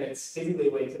came here, and it's basically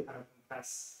a way to kind of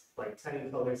compress like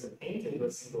 10 colors of paint into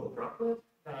a single droplet,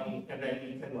 and then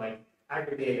you can like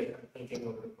aggregate a kind of painting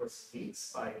over the course of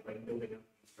weeks by like building up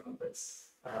these droplets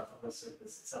on the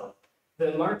surface itself.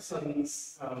 The marks on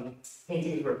these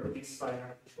paintings were produced by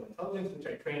artificial intelligence, which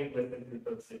I trained with a group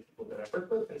of the people that I work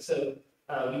with, and so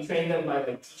we trained them by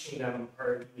like teaching them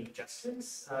our unique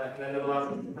gestures, and then it allows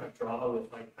them to kind of draw with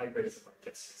like hybrids of our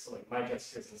gestures, so like my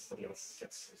gestures and somebody else's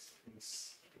gestures to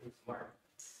produce mark.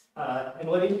 And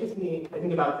what interests me, I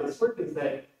think, about this work is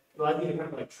that it allows you to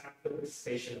kind of like track the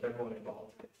participation of everyone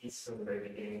involved in the piece from the very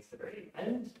beginning to the very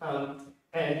end.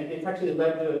 And it's actually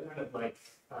led to a kind of like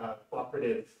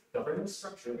cooperative governance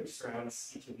structure which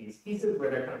surrounds each of these pieces where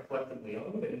they're kind of collectively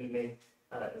owned, and we make,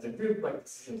 as a group, like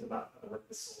decisions about how the work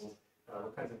is sold,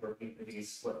 what kinds of work we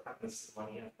produce, what happens to the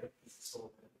money after a piece is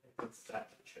sold, and things of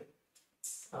that nature.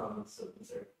 So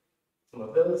these are some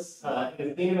of those.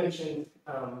 As Dana mentioned,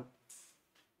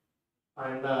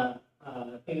 I'm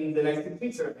in the next 6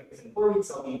 weeks, or I guess in 4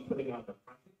 weeks, I'll be putting on the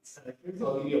project here. So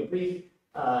I'll give you a brief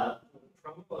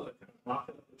promo of a kind of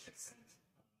mock-up which I sent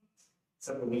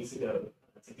several weeks ago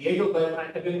to Diego. But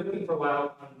I've been working for a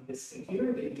while on this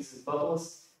computer that uses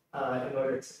bubbles in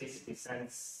order to basically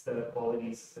sense the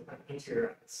qualities of the kind of interior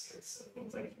atmosphere, so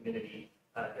things like humidity,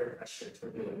 air pressure,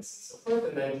 turbulence, and so forth,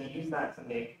 and then to use that to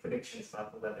make predictions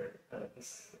about the weather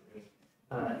inside the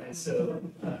room. And so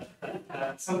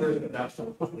some version of that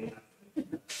will probably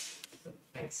happen. So,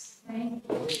 thanks. Thank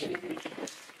you.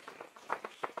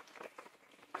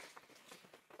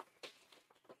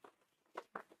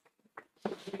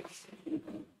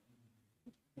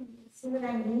 See what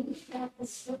I mean about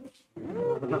this book?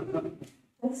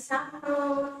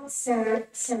 Sako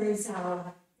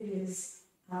Serizawa is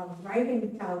a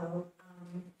writing fellow,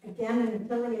 again an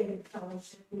affiliated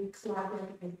fellowship. We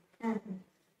collaborate with PEN,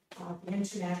 the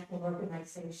international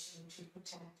organization to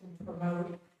protect and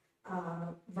promote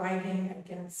writing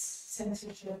against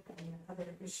censorship and other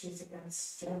issues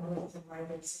against journalism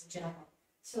writers in general.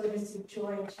 So it is a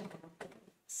joy to have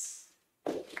this.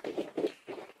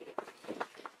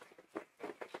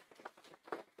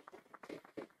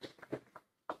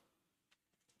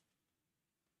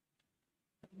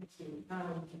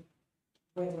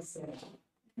 Buenos Aires.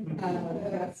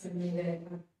 Grazie mille a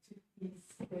tutti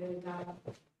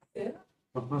per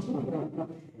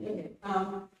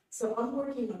so I'm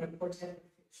working on a quartet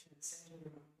of fiction centered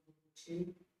around World War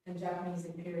II and Japanese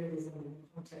imperialism in the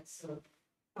context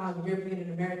of European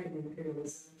and American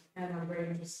imperialism, and I'm very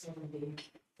interested in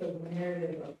the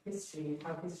narrative of history,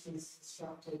 how history is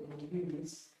constructed and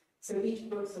used. So each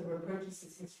book sort of approaches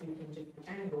its history from different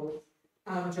angles,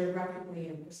 geographically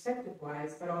and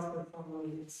perspective-wise, but also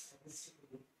formally and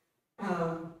stylistically,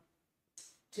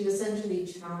 to essentially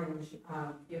challenge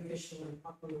the official and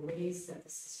popular ways that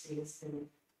this history has been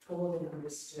told and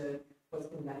understood, what's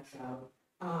been left out,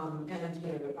 and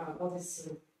all this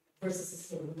sort of versus this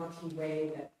sort of mucky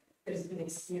way that has been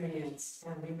experienced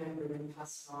and remembered and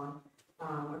passed on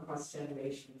across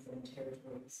generations and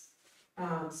territories.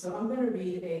 So I'm going to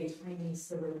read a tiny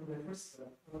sliver from the first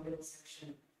book, a little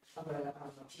section of a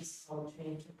piece called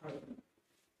Change Department.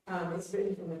 It's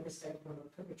written from the perspective of a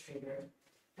perpetrator.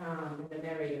 And the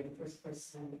narrator, the first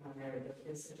person narrator,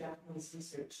 is a Japanese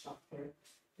research doctor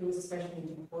who was especially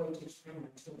deployed to China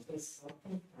to a place called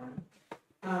Pinpan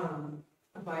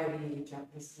by the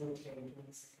Japanese military during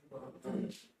the Second World War.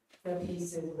 The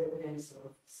piece is written in sort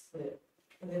of split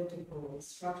elliptical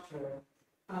structure,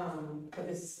 but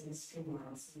this is in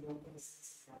streamlined, so you don't get a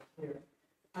sense of that here.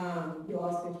 You'll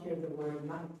also hear the word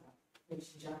 "manta,"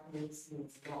 which in Japanese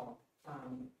means wall,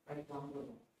 like one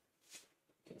little.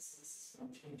 Yes, this is from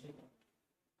changing.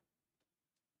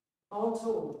 All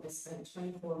told, I spent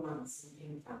 24 months in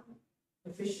Pinpan.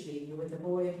 Officially, you were the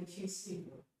boy of the QC,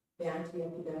 the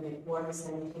anti-epidemic water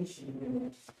sanitation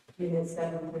unit, Unit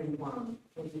 731,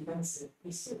 the defensive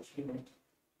research unit.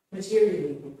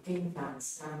 Materially, Pinpan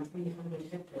spanned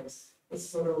 300 hectares, its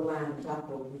fertile land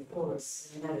dappled with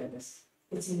forests and meadows,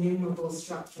 its innumerable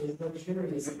structures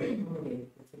luxuriously accommodated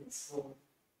within its whole.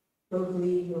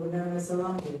 Locally, you were known as a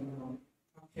laundry mill,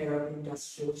 a pair of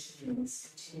industrial chimneys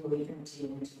continually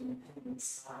emptying into an independent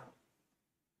sky.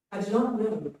 I do not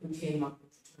know who came up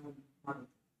with the term money.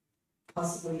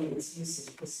 Possibly its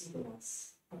usage preceded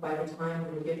us, and by the time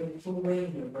we were given full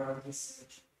rein over our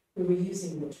research, we were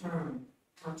using the term,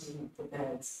 counting up the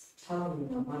beds, tallying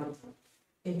the money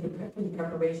in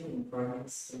preparation for our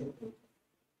next delivery.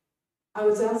 I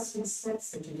was asked to inspect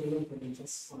such a delivery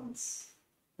just once.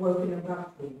 Woken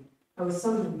abruptly, I was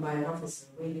summoned by an officer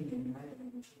waiting in my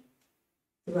energy.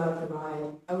 Throughout the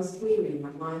ride, I was weary,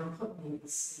 my mind accompanied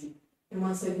with sleep, and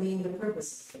once I gleaned the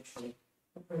purpose of the trip,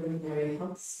 a preliminary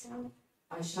health scan,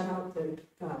 I shut out the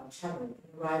chatter and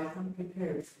arrived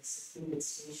unprepared for the secluded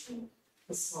station,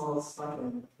 the small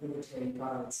squadron of military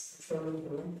guards patrolling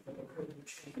the length of the curtained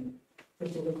train, the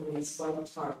delivery's white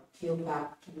tarp peeled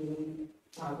back to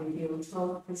reveal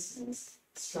 12 prisoners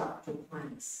strapped to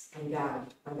planks and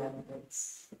gagged by leather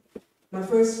ropes. My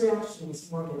first reaction was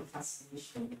morbid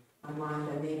fascination, my mind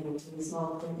unable to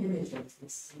resolve an image of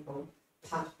these people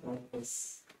packed like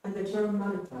this, and the term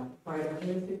Marita acquired a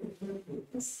horrific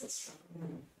appropriateness that struck me.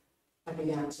 I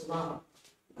began to laugh,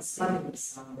 a sputtering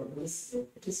sound that elicited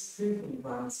a disapproving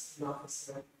glance from the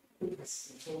officer who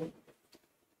pressed me forward.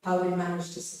 How they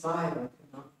managed to survive, I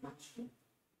could not imagine.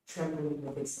 Trembling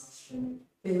with exhaustion,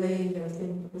 they lay in their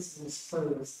thin prisoners'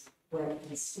 clothes, wet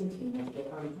and stinking of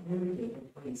their unirrigated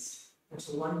waste,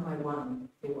 until one by one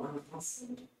they were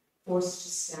unfastened, forced to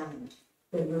stand,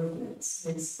 their movements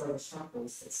minced by the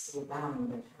shackles that still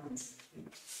bound their hands and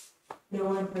feet. No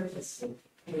one protested,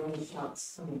 the only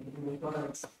shouts coming from the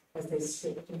guards as they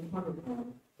stripped and prodded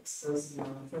them, exposing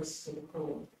them first to the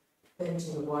cold, then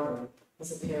to the water,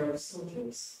 as a pair of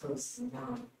soldiers closed them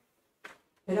down.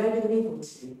 Had I been able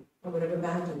to, I would have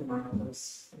abandoned my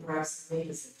post, and perhaps made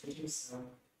as if to do so.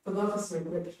 The officer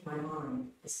gripped my arm,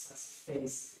 his flushed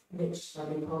face, niched by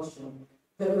repulsion,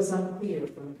 though it was unclear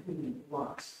from who or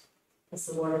what. As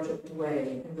the water dripped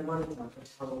away and the money were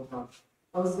toweled up,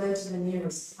 I was led to the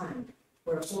nearest plank,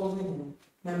 where 4 women,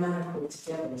 now manacled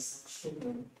together, sat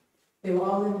shivering. They were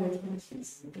all in their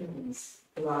 20s and 30s,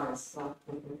 their eyes black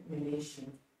with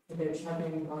recrimination, and their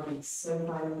chattering bodies so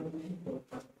violently pimpled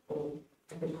by the cold,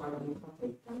 I could hardly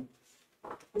palpate them.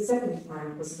 The second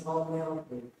plank was an all-male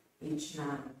group, each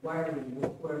man wiry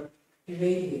with work,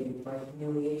 irradiated by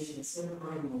humiliation so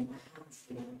primal my hands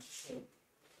began to shake.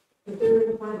 The third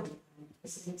and final plank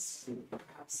was a mixed group,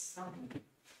 perhaps stunning.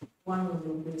 One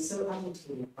woman grew so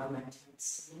agitated by my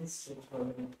attempts to minister to a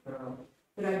young girl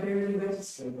that I barely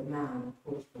registered the man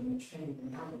pulled from the train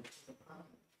and added to the pile.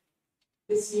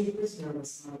 This new prisoner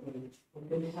was my age, in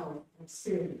good health and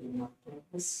spirited enough to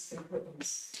risk their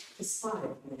curtains to spy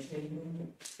from the train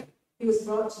window. He was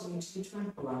brought to me to be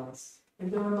tranquilized,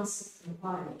 and though I must have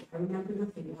complied, I remember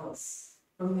nothing else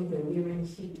Only the rearing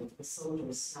heat of the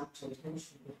soldiers snapped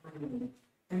attention behind me,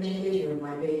 and then later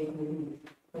my vague mood,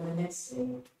 when the next day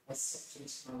I stepped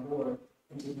into my ward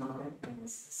and did not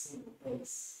recognize the single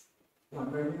face.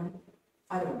 Younger now,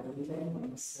 I don't believe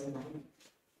anyone was so naive.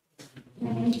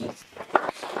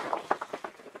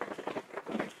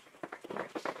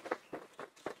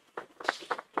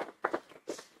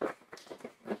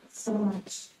 So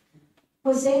much.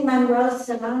 Jose Manuel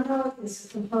Serrano is a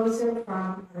composer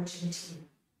from Argentina.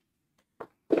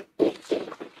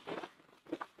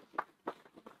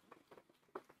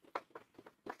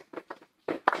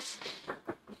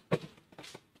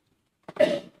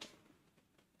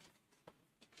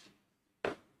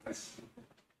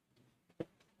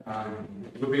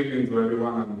 Good evening to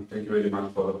everyone, and thank you very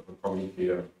much for coming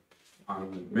here.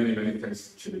 And many thanks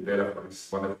to Chilitera for this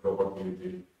wonderful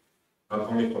opportunity, not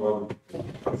only for all the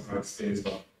personal experience,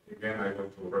 but again, I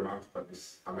want to remark that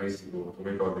it's amazing to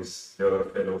meet all these the other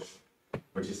fellows,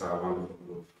 which is a wonderful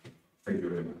group. Thank you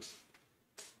very much.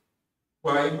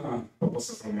 Well, I'm a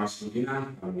composer from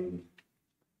Argentina, and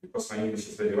because my English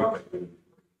is very bad,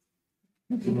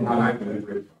 and I will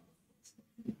read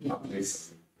at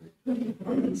least.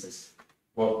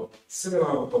 Well,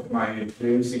 several of my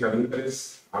musical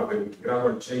interests are the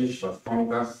gradual change that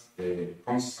contrasts the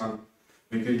constant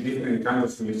between different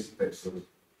kinds of music textures,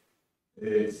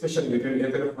 especially between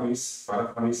heterophonies,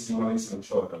 paraphonies, monodies, and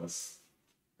chordals.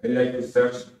 I like to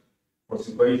search for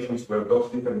situations where those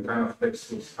different kinds of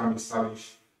textures can be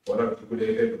established or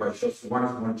articulated by just one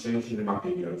small change in the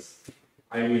materials.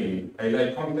 I mean, I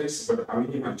like contexts where a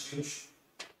minimal change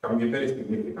can be very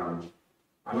significant.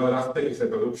 Another aspect is the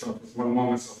production of small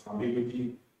moments of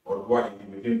ambiguity or duality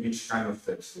within each kind of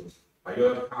textures. On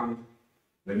the other hand,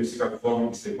 the musical form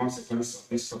is the consequence of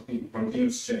this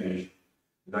continuous change,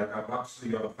 like a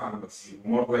rhapsody or a fantasy,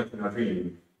 more like in a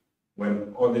dream,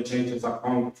 when all the changes are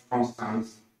constant,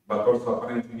 but also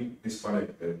apparently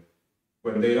disconnected.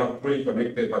 When they are fully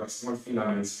connected by small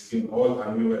filaments between old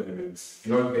and new elements,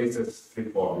 in all cases, three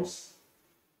forms.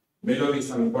 Melody is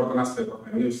an important aspect of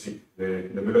my music. The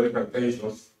melodical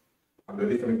tensions and the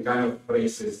different kind of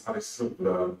phrases are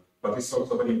structural, but it's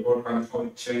also very important how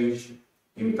it changes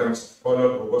in terms of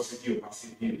color, rugosity,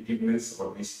 opacity, deepness,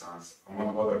 or distance,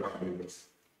 among other parameters.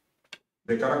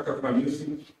 The character of my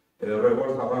music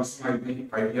revolves around some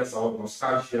ideas about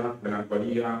nostalgia,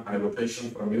 melancholia, and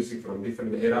evocation from music from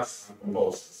different eras and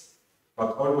composers,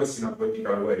 but always in a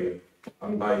poetical way,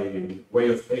 and by way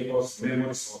of echoes,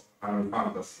 memories, and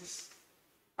fantasies.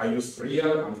 I use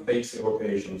real and fake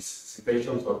evocations,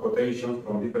 citations or quotations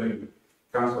from different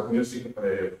kinds of music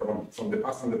from the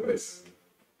past and the present,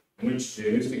 in which the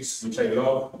music which I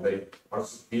love, like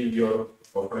Arthur Pillior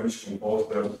or Flemish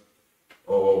composers,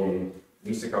 or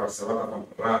musica reservata from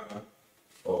Ferrara,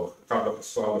 or Carlo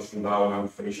Pessoa, Schundauer,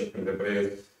 Felicia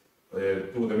Pendebres,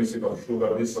 to the music of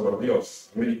Schubert, Liszt, Dios,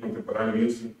 many contemporary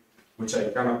music, which I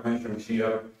cannot mention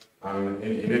here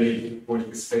in any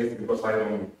public space because I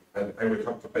will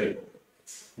have to pay for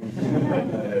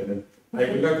it. I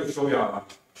would like to show you a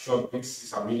short piece.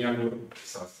 It's a miniature,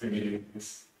 it's a 3-minute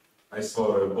piece. I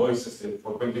saw voices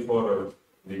for 24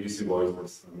 DVC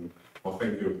voices. Oh,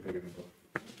 thank you. Thank you.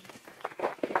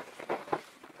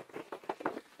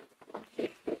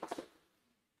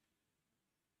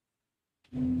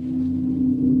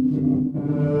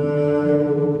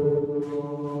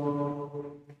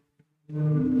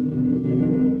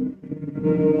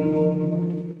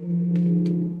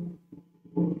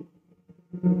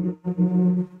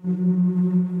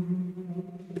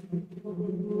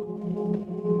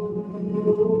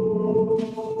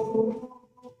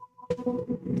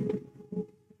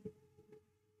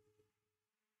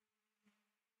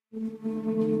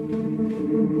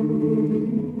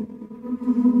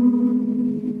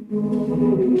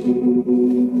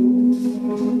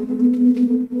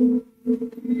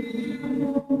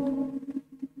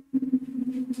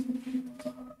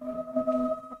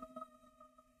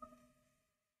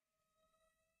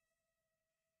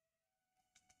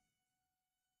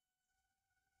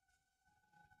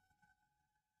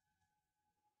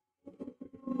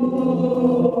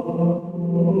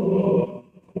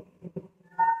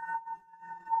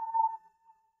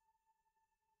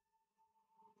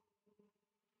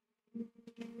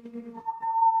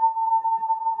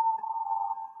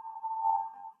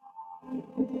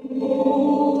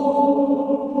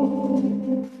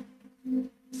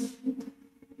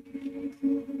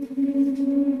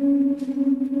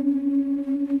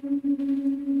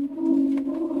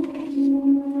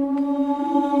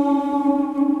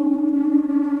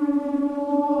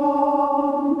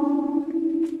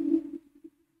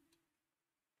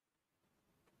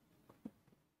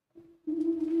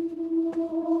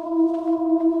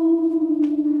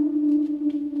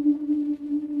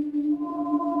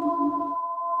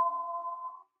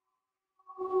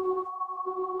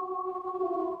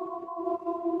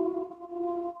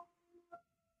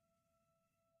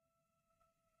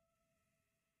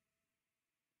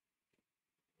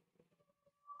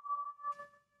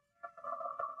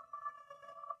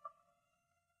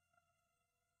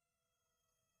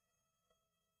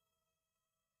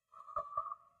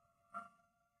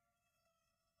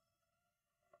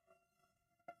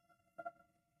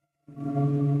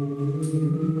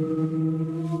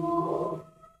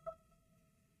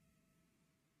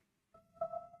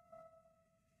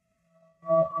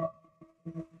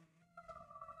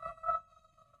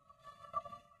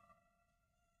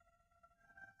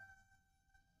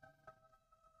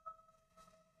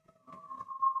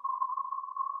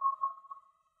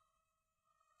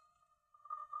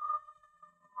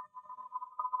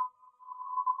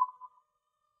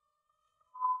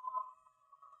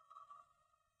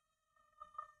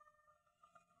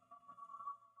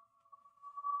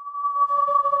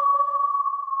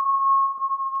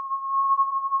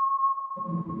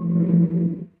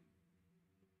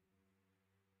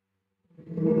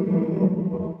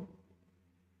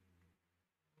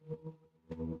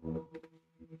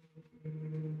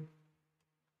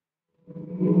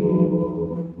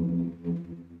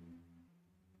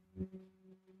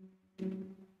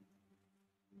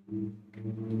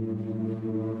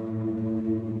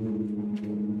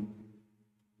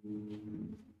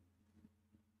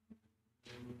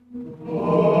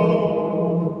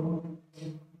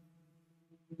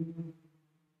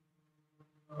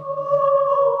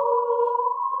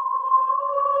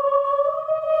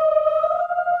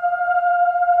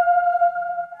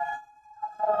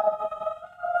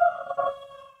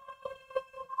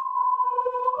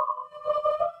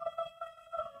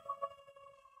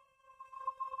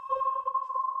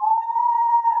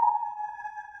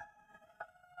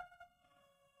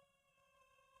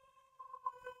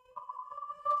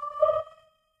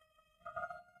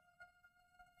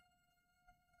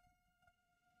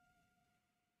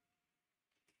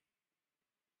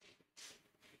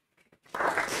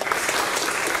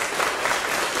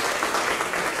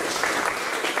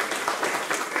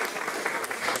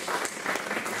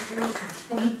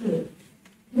 Thank you.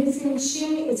 Ms.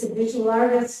 Shin is a visual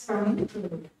artist from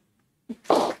Peru.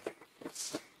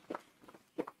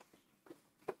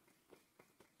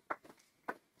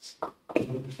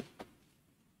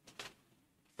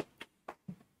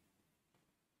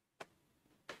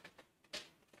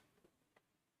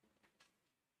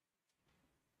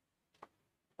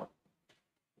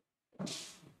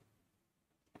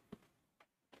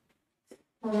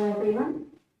 Hello, everyone.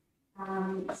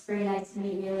 It's very nice to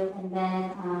meet you. And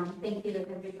then thank you to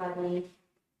everybody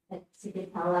at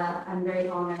Sigitala. I'm very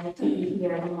honored to be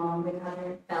here along with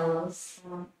other fellows.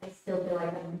 I still feel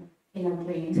like I'm in a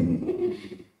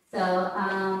dream. So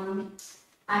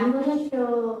I'm going to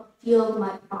show a few of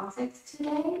my projects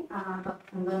today, but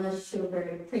I'm going to show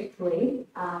very quickly.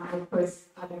 Of course,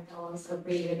 other fellows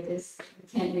agree with this.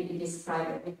 We can't really describe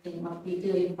everything what we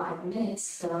do in 5 minutes.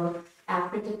 So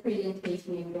after the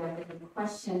presentation, if you have any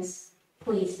questions,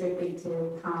 please feel free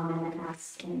to comment and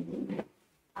ask anything.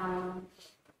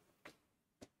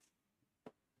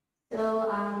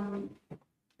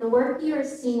 The work you're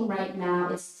seeing right now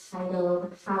is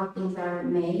titled How Things Are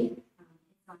Made.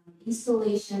 It's an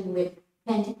installation with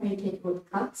hand-printed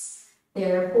woodcuts.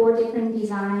 There are 4 different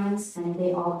designs and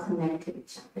they all connect to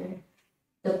each other.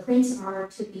 The prints are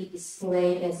to be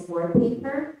displayed as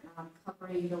wallpaper,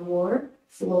 covering the wall,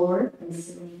 floor, and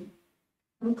ceiling.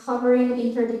 Uncovering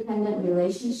interdependent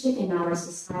relationship in our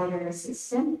societal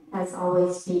system has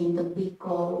always been the big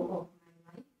goal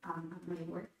of my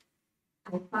work.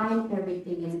 I find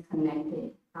everything is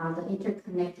connected. The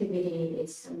interconnectivity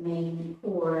is the main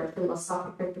core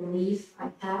philosophical belief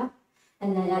I have.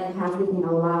 And then that has been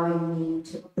allowing me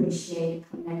to appreciate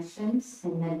connections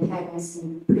and then patterns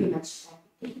in pretty much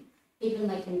everything. Even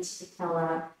like in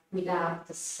Chitala, without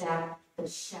the staff, the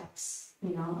chefs,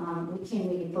 we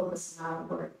can't really focus on our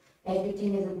work.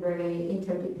 Everything is very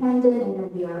interdependent and then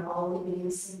we are all living in a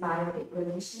symbiotic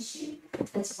relationship.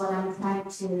 That's what I'm trying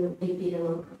to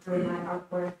reveal through my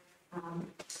artwork.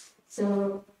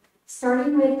 So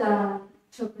starting with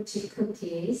chocolate chip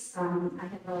cookies, I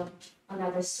have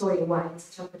another story why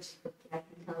it's chocolate chip cookie. I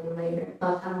can tell you later.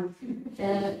 But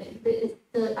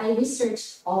I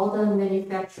researched all the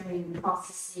manufacturing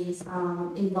processes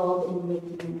involved in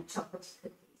making chocolate chip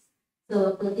cookies.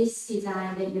 So this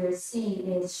design that you're seeing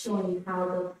is showing how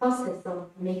the process of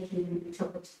making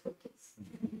chocolate chip cookies.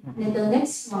 And the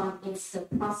next one is the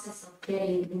process of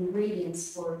getting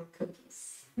ingredients for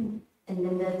cookies. And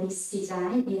then this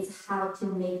design is how to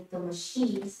make the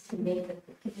machines to make the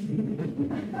cookies.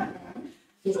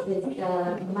 This is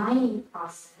the mining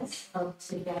process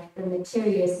to get the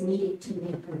materials needed to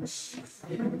make the machines.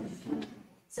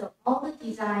 So all the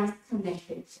designs connect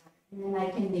to each other. And then I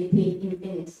can repeat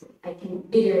infinitely. I can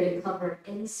literally cover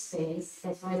any space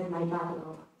as long as my body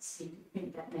allows me to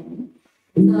print that many.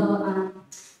 So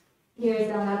here's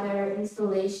another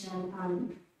installation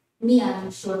me, I'm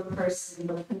a short person,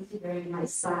 but considering my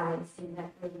size, in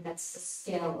that room, that's the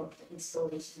scale of the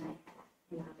installation I have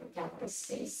in our gallery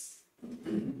space.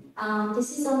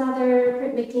 This is another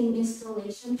printmaking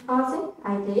installation project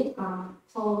I did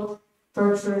called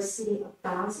Virtual City of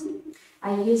 1,000.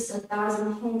 I used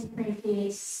 1,000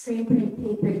 hand-printed screen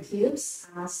print paper cubes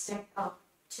stacked up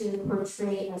to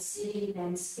portray a city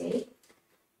landscape.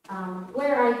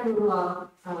 Where I grew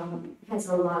up has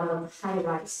a lot of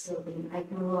high-rise building. I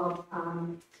grew up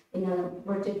in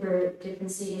multiple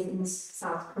different cities in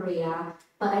South Korea,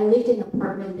 but I lived in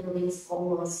apartment buildings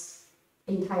almost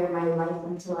entire my life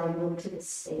until I moved to the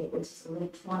state, which is the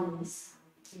late 20s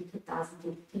in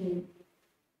 2015.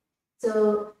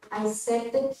 So I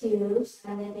set the cubes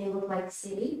and then they look like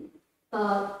city.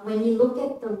 But when you look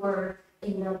at the work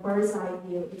in the bird's eye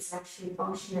view, it's actually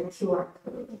functional QR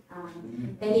code.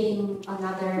 Editing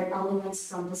another elements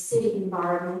from the city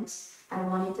environment, I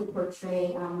wanted to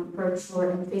portray virtual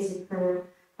and physical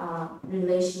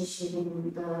relationship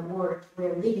in the world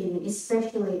we're living in,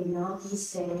 especially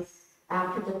these days.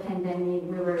 After the pandemic,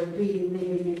 we were really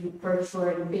living in virtual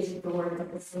and physical world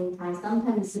at the same time.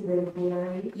 Sometimes it's very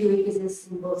blurry. You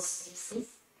exist in both spaces.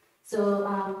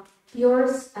 So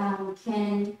yours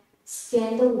can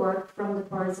scan the work from the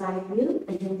bird's eye view,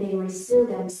 and then they will see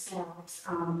themselves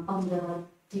on the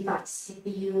device.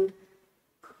 If you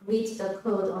read the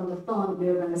code on the phone,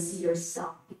 you're going to see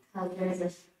yourself because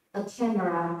there's a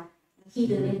camera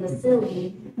hidden in the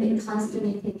ceiling that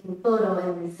constantly taking photo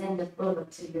and then send the photo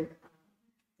to your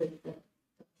the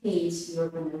page you're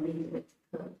going to read with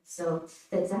the code. So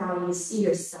that's how you see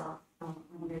yourself on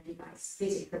your device,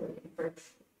 physically and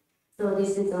virtually. So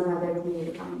this is another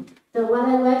view. So what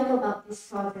I like about this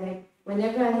project,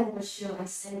 whenever I have a show, I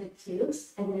send the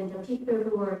cubes, and then the people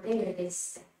who are there, they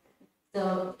stack them.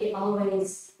 So it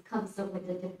always comes up with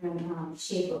a different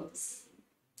shape of the city.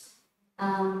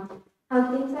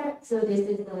 How things are, so this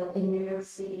is in New York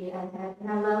City I have,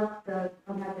 and I love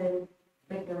another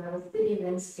city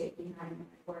landscape behind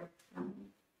my work.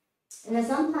 And then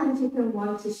sometimes people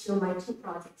want to show my two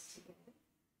projects together.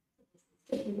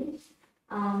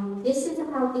 This is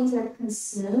how things are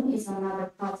consumed is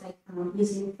another project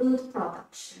using food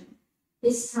production.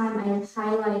 This time I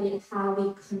highlighted how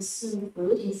we consume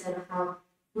food instead of how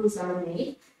foods are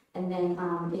made. And then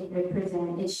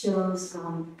it shows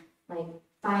like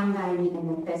fine dining and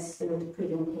then fast food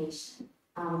presentation.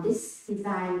 This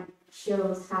design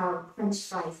shows how French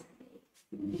fries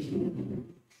are made.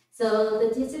 So the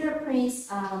digital prints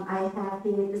I have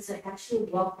here is actually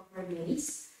walk-over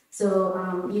maze.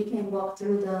 So you can walk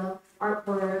through the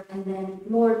artwork, and then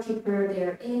more people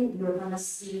there in, you're gonna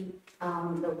see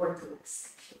the work list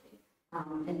actually.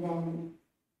 And then,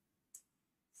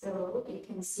 so you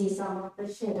can see some of the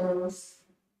shadows.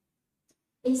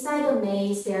 Inside the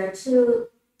maze, there are two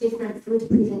different food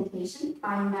presentations,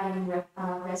 fine dining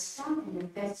restaurant and then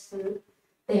fast food.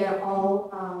 They are all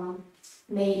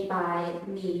made by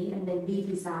me and then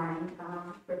redesigned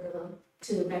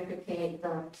to replicate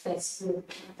the fast food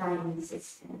dining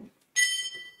system.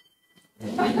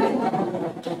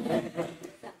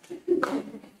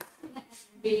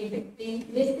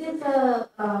 This is a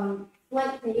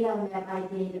flight data that I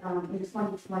did in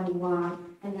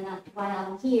 2021, and then while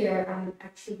I'm here, I'm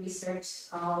actually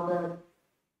researched all the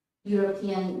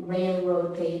European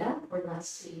railroad data for the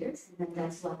last 2 years, and then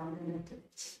that's what I'm going to do.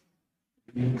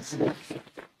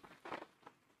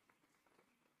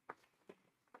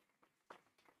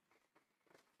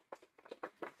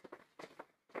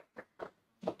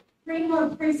 Three more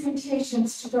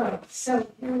presentations to go. So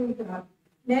here we go.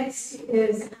 Next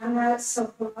is Anna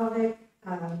Sokolovic,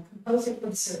 composer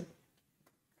from Serbia.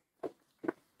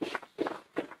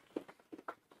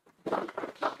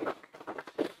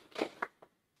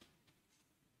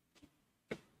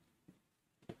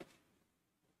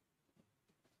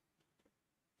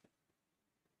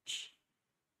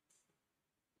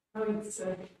 Oh, it's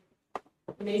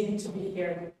amazing to be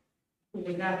here in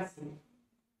Grazie.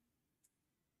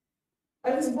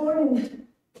 I was born in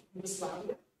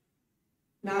Yugoslavia.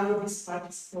 Now this part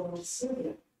is called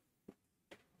Serbia.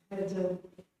 I had a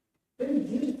very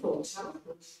beautiful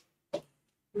childhood,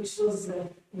 which was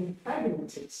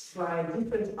impregnated by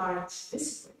different art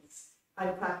disciplines. I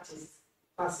practiced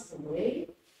classical ballet,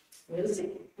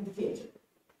 music, and theater.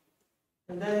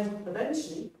 And then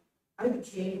eventually, I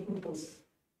became a composer.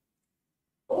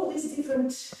 All these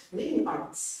different living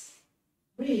arts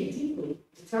really deeply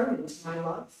determined my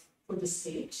love for the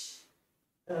stage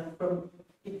from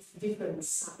its different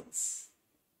sides.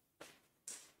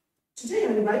 Today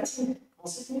I'm writing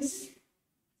concert music,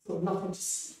 so nothing to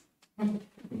see.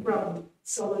 Probably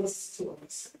soloists to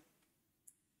understand.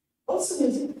 also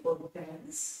music for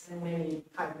bands and many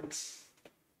hybrid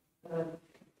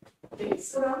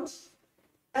things around.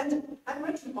 And I'm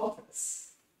writing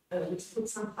operas, which put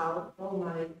somehow all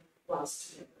my worlds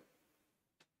together.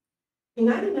 In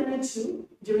 1992,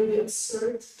 during the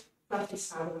absurd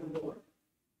Fratricide War,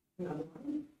 another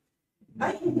one,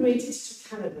 I immigrated to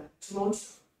Canada, to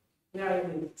Montreal, where I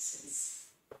live since.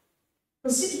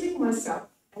 Considering myself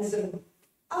as an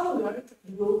avant-garde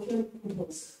European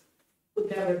composer with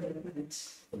their development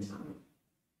in time,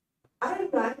 I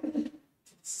arrived to the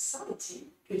society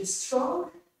with a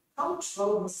strong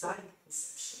cultural mosaic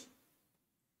conception.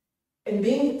 And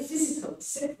being physically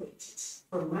separated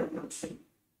from my country,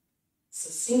 so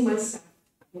seeing myself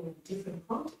in a different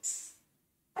context,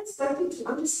 I started to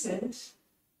understand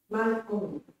my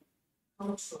own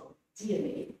cultural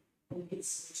DNA and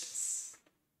its richness.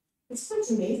 It's quite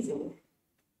amazing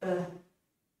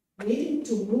needing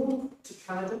to move to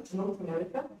Canada, to North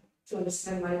America, to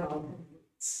understand my own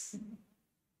roots.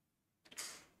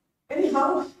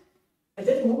 Anyhow, at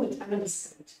that moment, I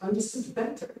understood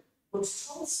better what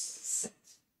Tolstoy said.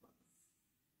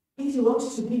 If you want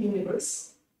to be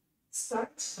universal,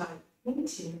 start by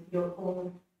painting your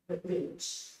own village.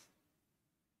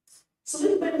 So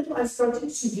little by little, I started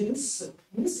to use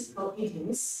musical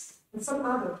idioms and some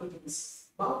other idioms,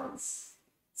 balance.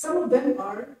 Some of them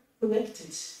are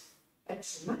connected,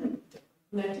 actually, many of them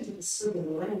connected to the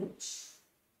Serbian language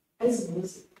as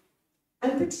music.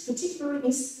 I'm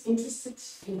particularly interested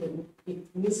in the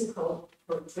musical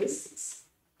characteristics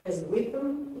as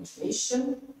rhythm,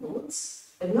 intonation,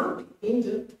 notes, and not in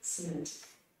the semantic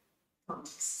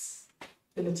contexts,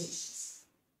 the notations.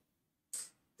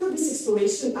 Through this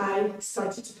exploration, I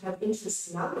started to have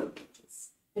interest in other languages,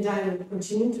 and I am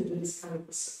continuing to do this kind of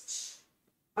research.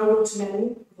 I wrote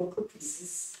many vocal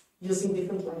pieces using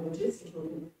different languages,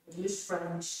 including English,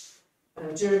 French,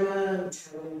 German,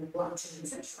 Italian, Latin,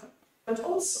 etc. But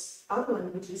also other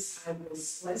languages I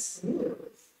was less familiar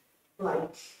with,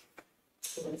 like,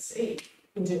 let's say,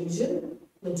 Indonesian,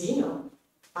 Ladino,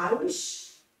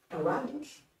 Irish, Arabic,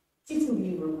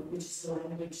 Tifu-Liru, which is a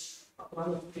language,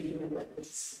 one of the human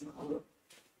languages from Congo.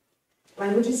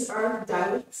 Languages are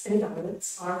dialects, and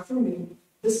dialects are, for me,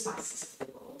 the spices of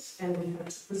the world, and we have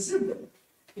to preserve them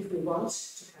if we want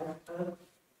to have a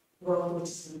world which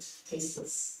is not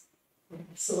tasteless.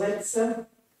 So let's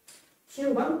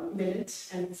hear 1 minute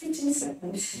and 15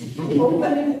 seconds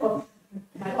opening of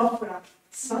my opera,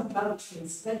 Svadba, which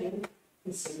means wedding,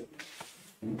 in Serbian.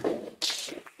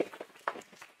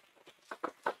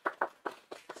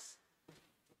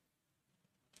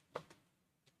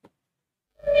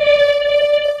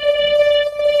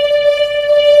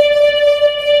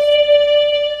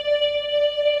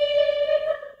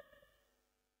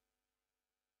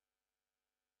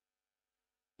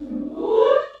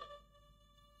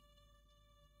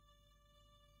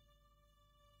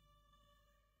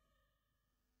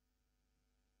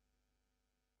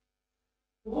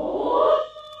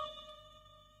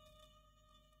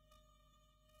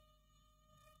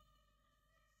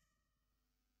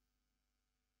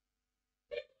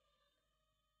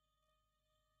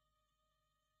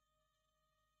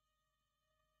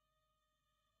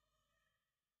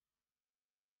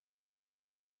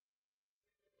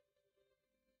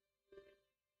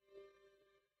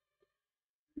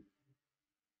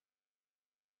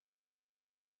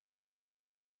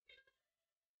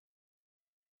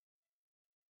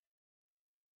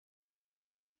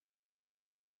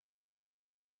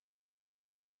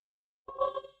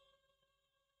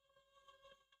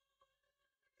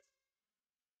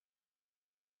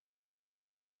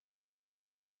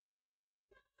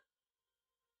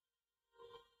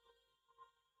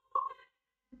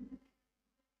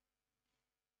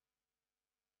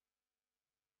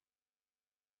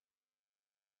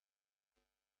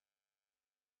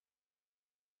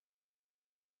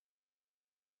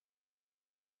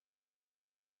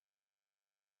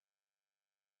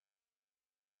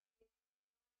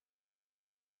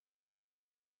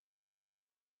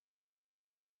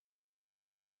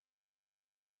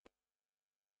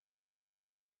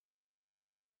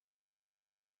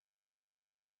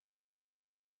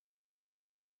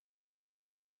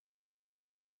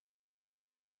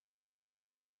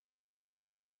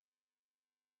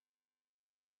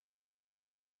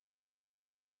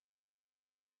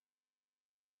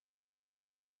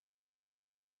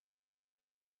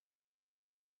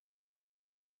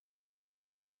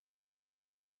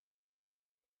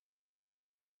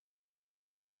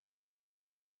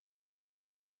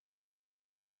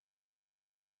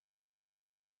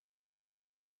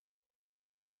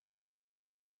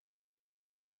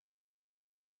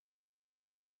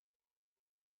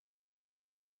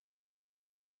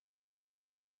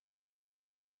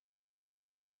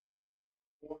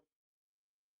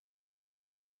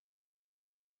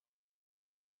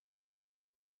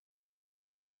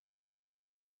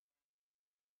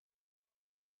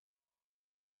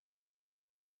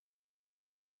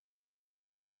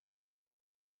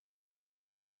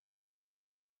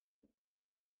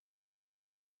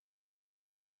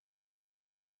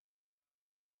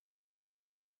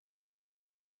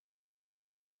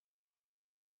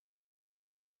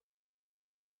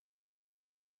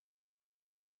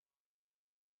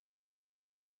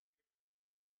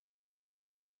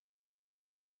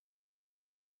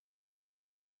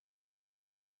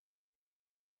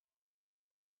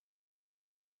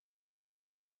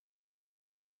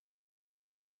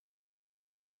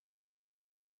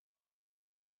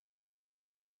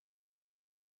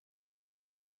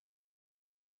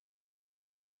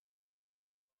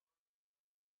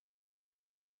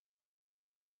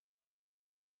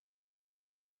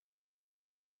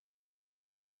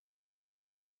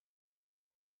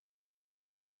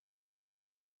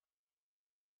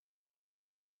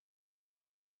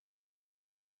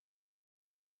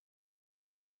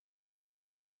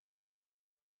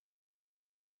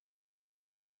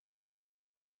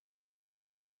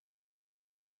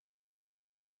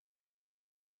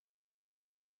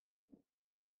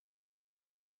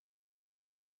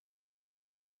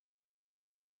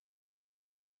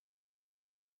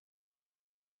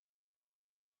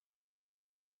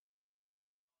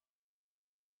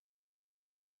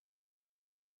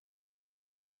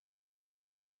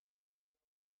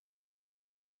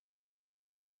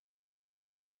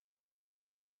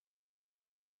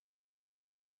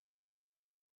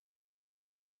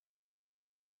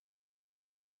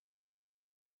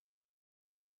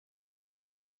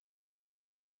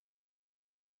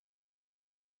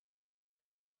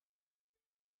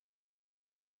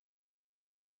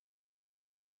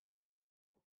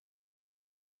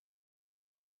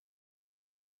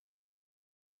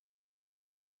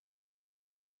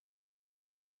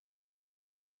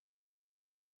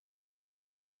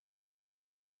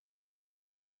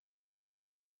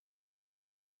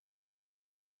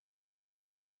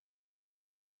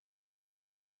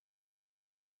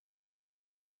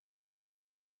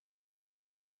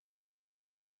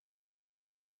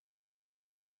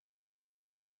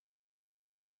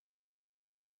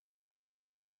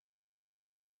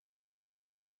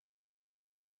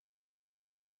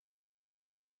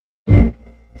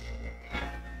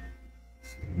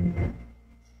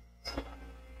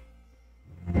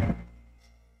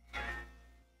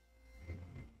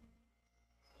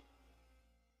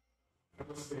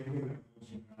 family that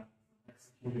holds you back from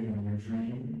executing on your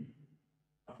dream.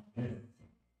 Amen.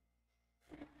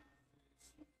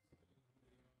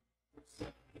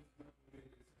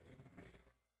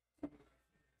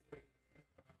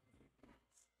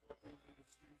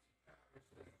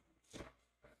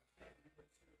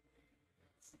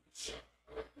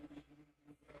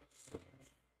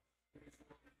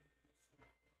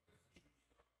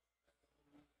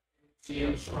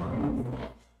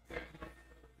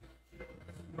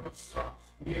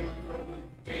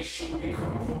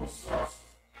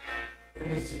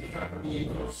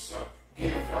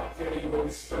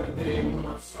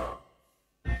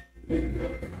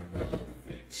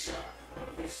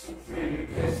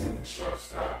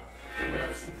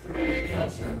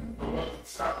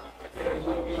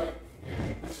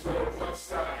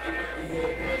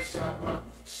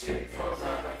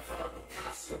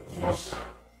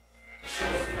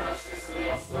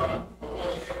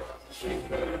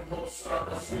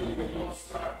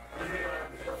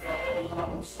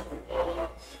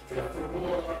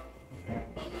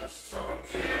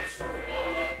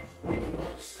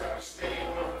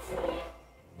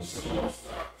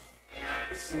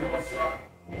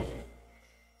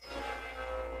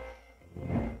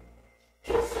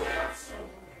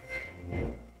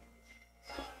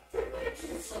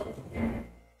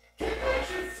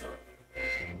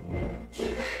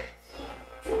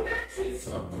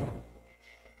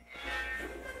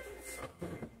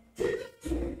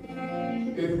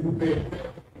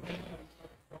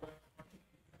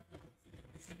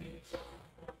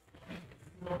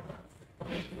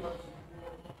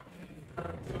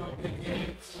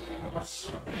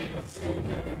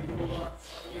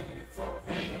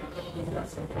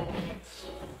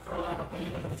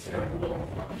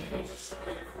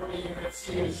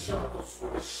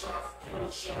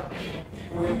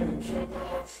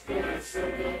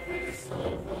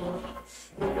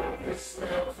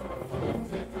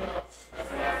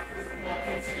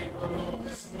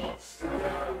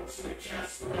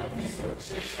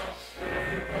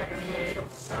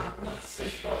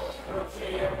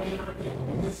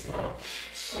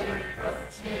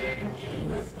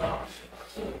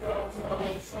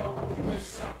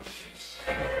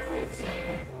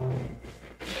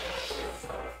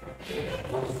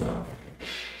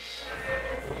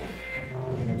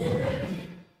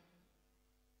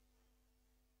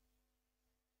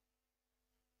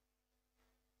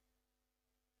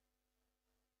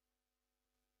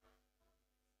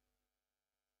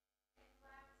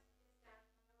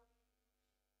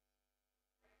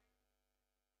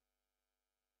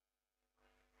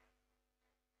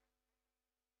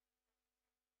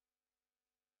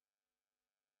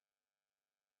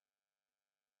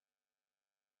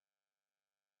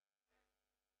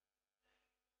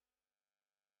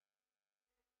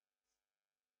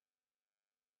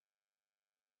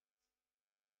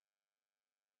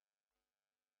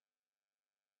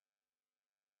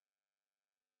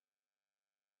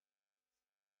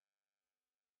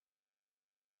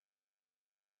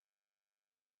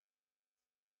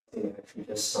 They actually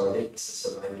just started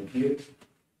since I'm here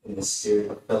in the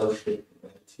spirit of fellowship and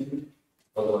gratitude.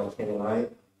 Although I can't lie,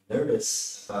 I'm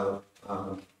nervous about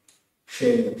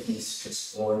sharing a piece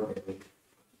just born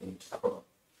in Toro.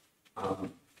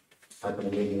 I've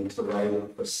been waiting to write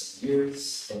it for some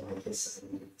years, and I guess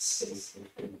I needed the space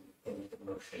and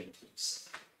emotion to do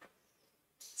so.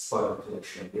 It's part of a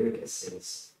collection of lyric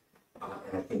essays, and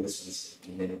I think this one's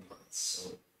in many parts.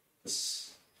 So this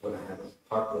is what I have in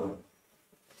part one.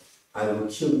 I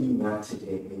will kill you not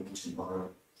today, maybe tomorrow.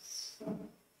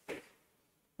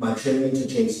 My journey to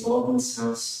James Baldwin's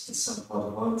house in San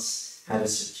Juan once had a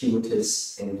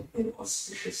circuitous and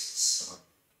inauspicious start.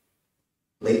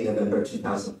 Late November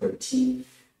 2013,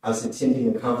 I was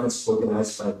attending a conference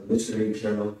organized by the literary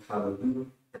journal Hallelujah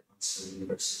at Oxford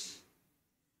University.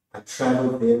 I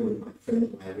traveled there with my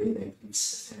friend Larry and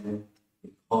Stefan. We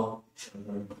called each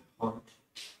other my heart.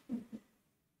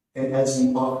 And as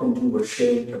we often do, we're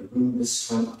sharing a room, this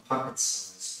time a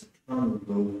pocket-sized retirement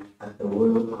room at the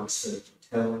Royal Oxford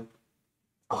Hotel,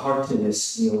 a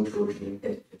Hartoness neo-Georgian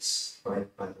edifice right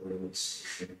by the railway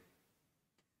station.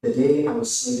 The day I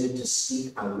was slated to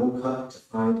speak, I woke up to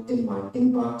find in my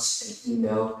inbox an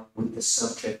email with the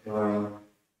subject line,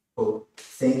 quote,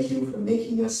 "Thank you for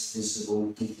making us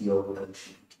visible, Ethio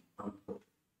LGBT," unquote.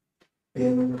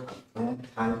 Bearer of glad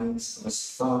tidings, I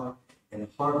was thought, and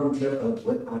harbinger of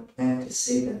what I plan to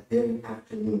say that very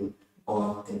afternoon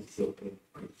on an Ethiopian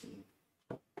briefing.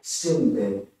 Still in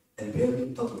bed and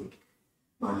barely awake,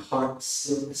 my heart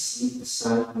still asleep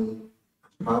beside me,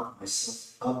 I propped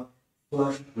myself up,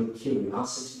 flushed with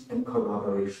curiosity and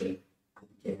corroboration. I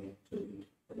began to read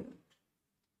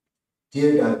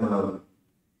Dear Dagmar,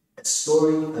 a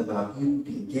story about you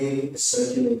being gay is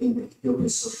circulating the Ethiopian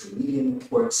social media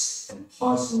networks and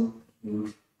causing a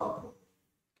huge uproar.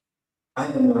 I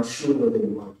am not sure whether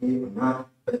you are gay or not,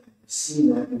 but I have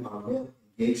seen that you are well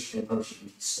engaged in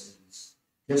LGBT studies.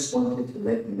 Just wanted to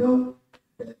let you know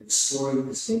that the story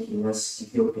is making us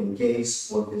Ethiopian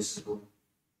gays more visible.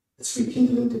 It's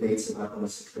rekindling debates about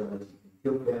homosexuality in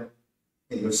Ethiopia,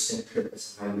 in your center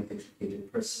as a highly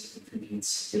educated person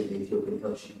contributes to the Ethiopian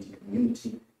LGBT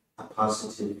community a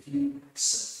positive view,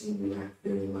 something we like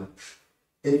very much.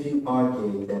 If you are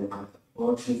gay, then I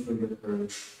applaud you for your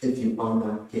courage. If you are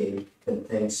not gay, then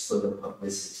thanks for the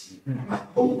publicity. I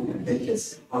hope it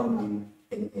has harmed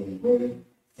you in any way.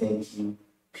 Thank you.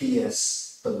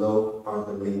 P.S. Below are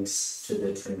the links to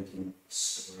the trending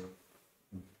story.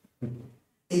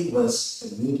 It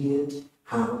was immediate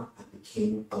how I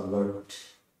became alert.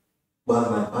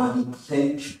 While my body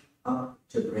clenched up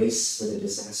to brace for the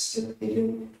disaster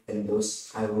hidden in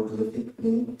those hieroglyphic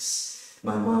links,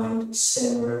 my mind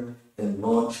simmered, then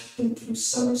launched into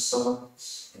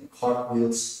somersaults and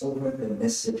cartwheels over the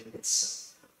message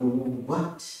itself.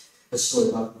 What? A story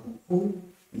about who?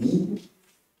 Me?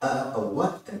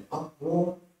 What? An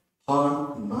uproar?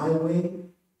 Harm my way?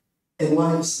 And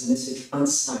why is the message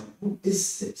unsigned? Who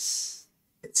is this?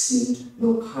 It seemed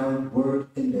no kind word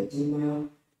in the email,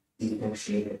 the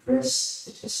affectionate address,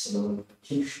 the testimony of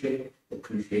kinship, the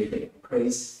appreciation and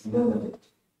praise, none of it.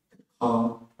 To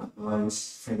calm my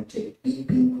mind's frantic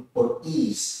beeping or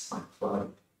ease my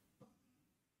clouded.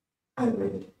 I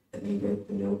read it and then read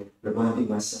the note, reminding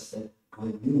myself that I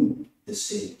knew this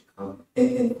day would come, and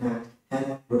in fact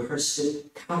had rehearsed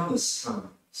it countless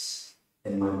times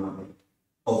in my mind.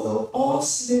 Although all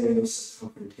scenarios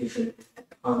of confrontation and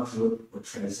conflict were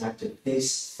transacted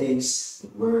face to face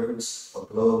with words or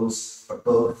blows or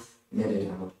both meted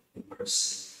out in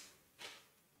person.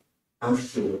 I'm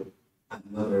sure I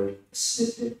muttered a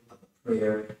snippet of a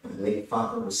prayer my late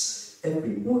father recited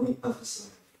every morning of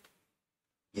his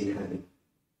life. Yekani,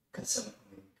 Kasamai,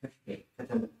 Kashmir,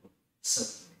 Katamako,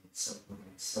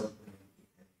 Subway.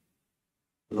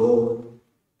 Lord,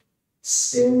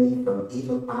 spare me from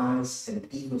evil eyes and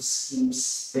evil schemes,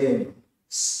 spare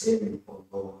me, O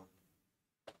Lord.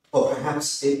 Or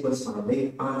perhaps it was my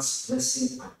late aunt's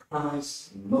blessing I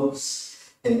prized most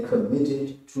and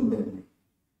committed to memory.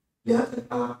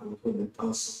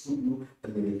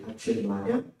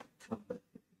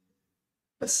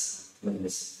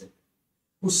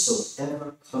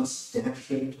 Whosoever comes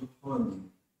dashing to harm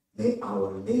you, may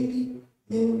Our Lady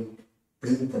Mary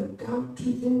bring them down to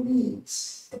their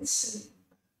knees and send them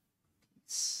back to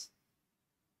peace.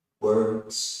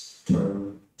 Words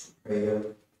turn to prayer,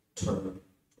 turn to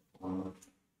honor.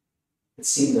 It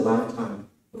seemed a lifetime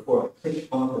before I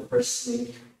clicked on the first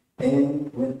link,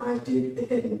 and when I did, the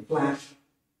heading flashed.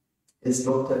 Is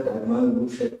Dr. Dagmar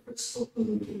Moshe Crystal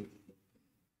Community.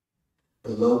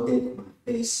 Below it, my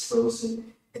face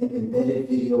frozen, an embedded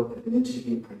video of an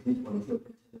interview I did on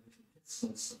Ethiopian television 6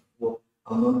 months before.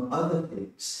 Among other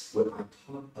things, where I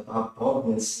talked about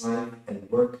Baldwin's life and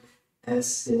work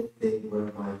as if they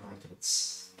were my vital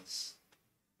signs.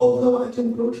 Although I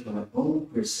didn't broach my own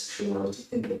queer sexuality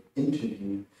in the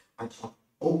interview, I talked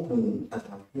openly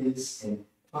about his and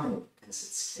quiet as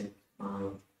it's kept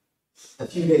mine. A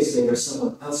few days later,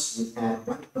 someone else would add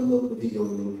right below the video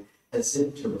link, as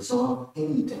if to resolve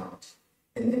any doubt,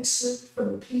 an excerpt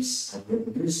from a piece I'd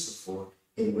written years before,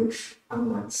 in which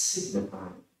I'm not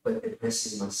signifying but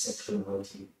addressing my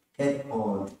sexuality head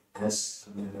on as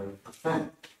a matter of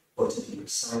fact, or to be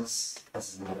precise,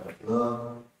 as a matter of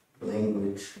love,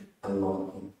 language, and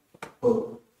longing.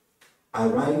 Quote, I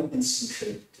write in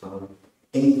C-shaped tongue.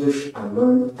 English I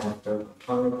learned after a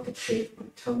hard had shaped my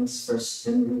tongue's first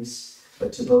memories,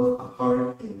 but to both a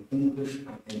hard and English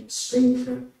I am a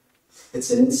stranger.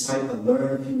 It's an insight I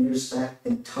learned a few years back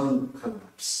in tongue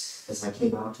collapse, as I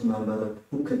came out to my mother,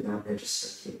 who could not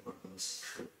register gay or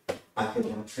homosexual. I could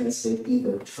not translate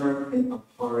either term in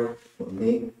abhorrent or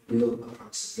make real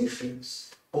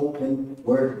approximations. Open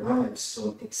word lives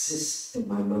don't exist in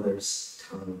my mother's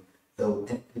tongue, though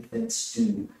epithets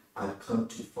do. I've come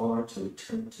too far to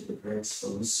return to the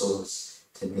graceful resource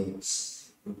to name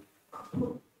something.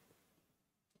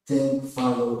 Then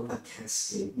followed a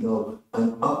cascade, no,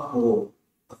 an uproar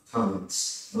of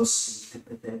comments, mostly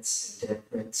epithets and death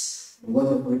threats, one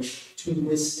of which to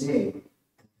this day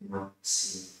I cannot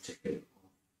seem to get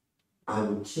off. I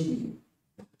will kill you,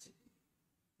 not today,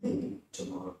 maybe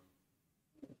tomorrow.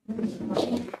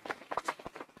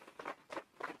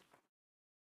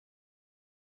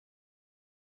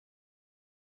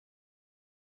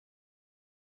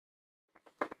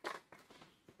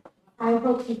 I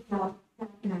hope you felt that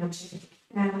magic.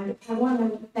 And I want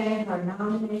to thank our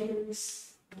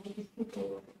nominators, all these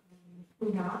people who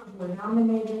were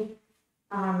nominated.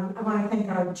 I want to thank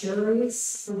our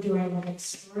juries for doing an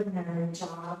extraordinary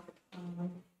job,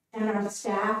 and our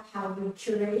staff, how we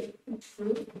curate each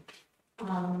group.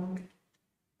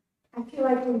 I feel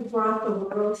like we brought the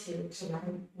world here tonight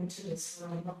into this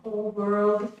room, the whole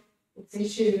world, its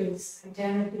issues,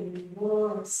 identity,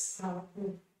 wars,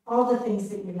 all the things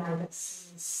that unite us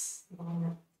in this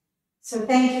moment. So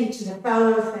thank you to the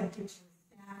fellows, thank you to the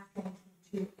staff, thank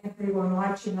you to everyone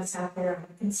watching us out there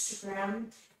on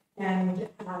Instagram. And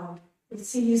we'll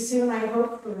see you soon, I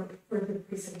hope, for the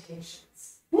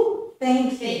presentations.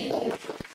 Thank you.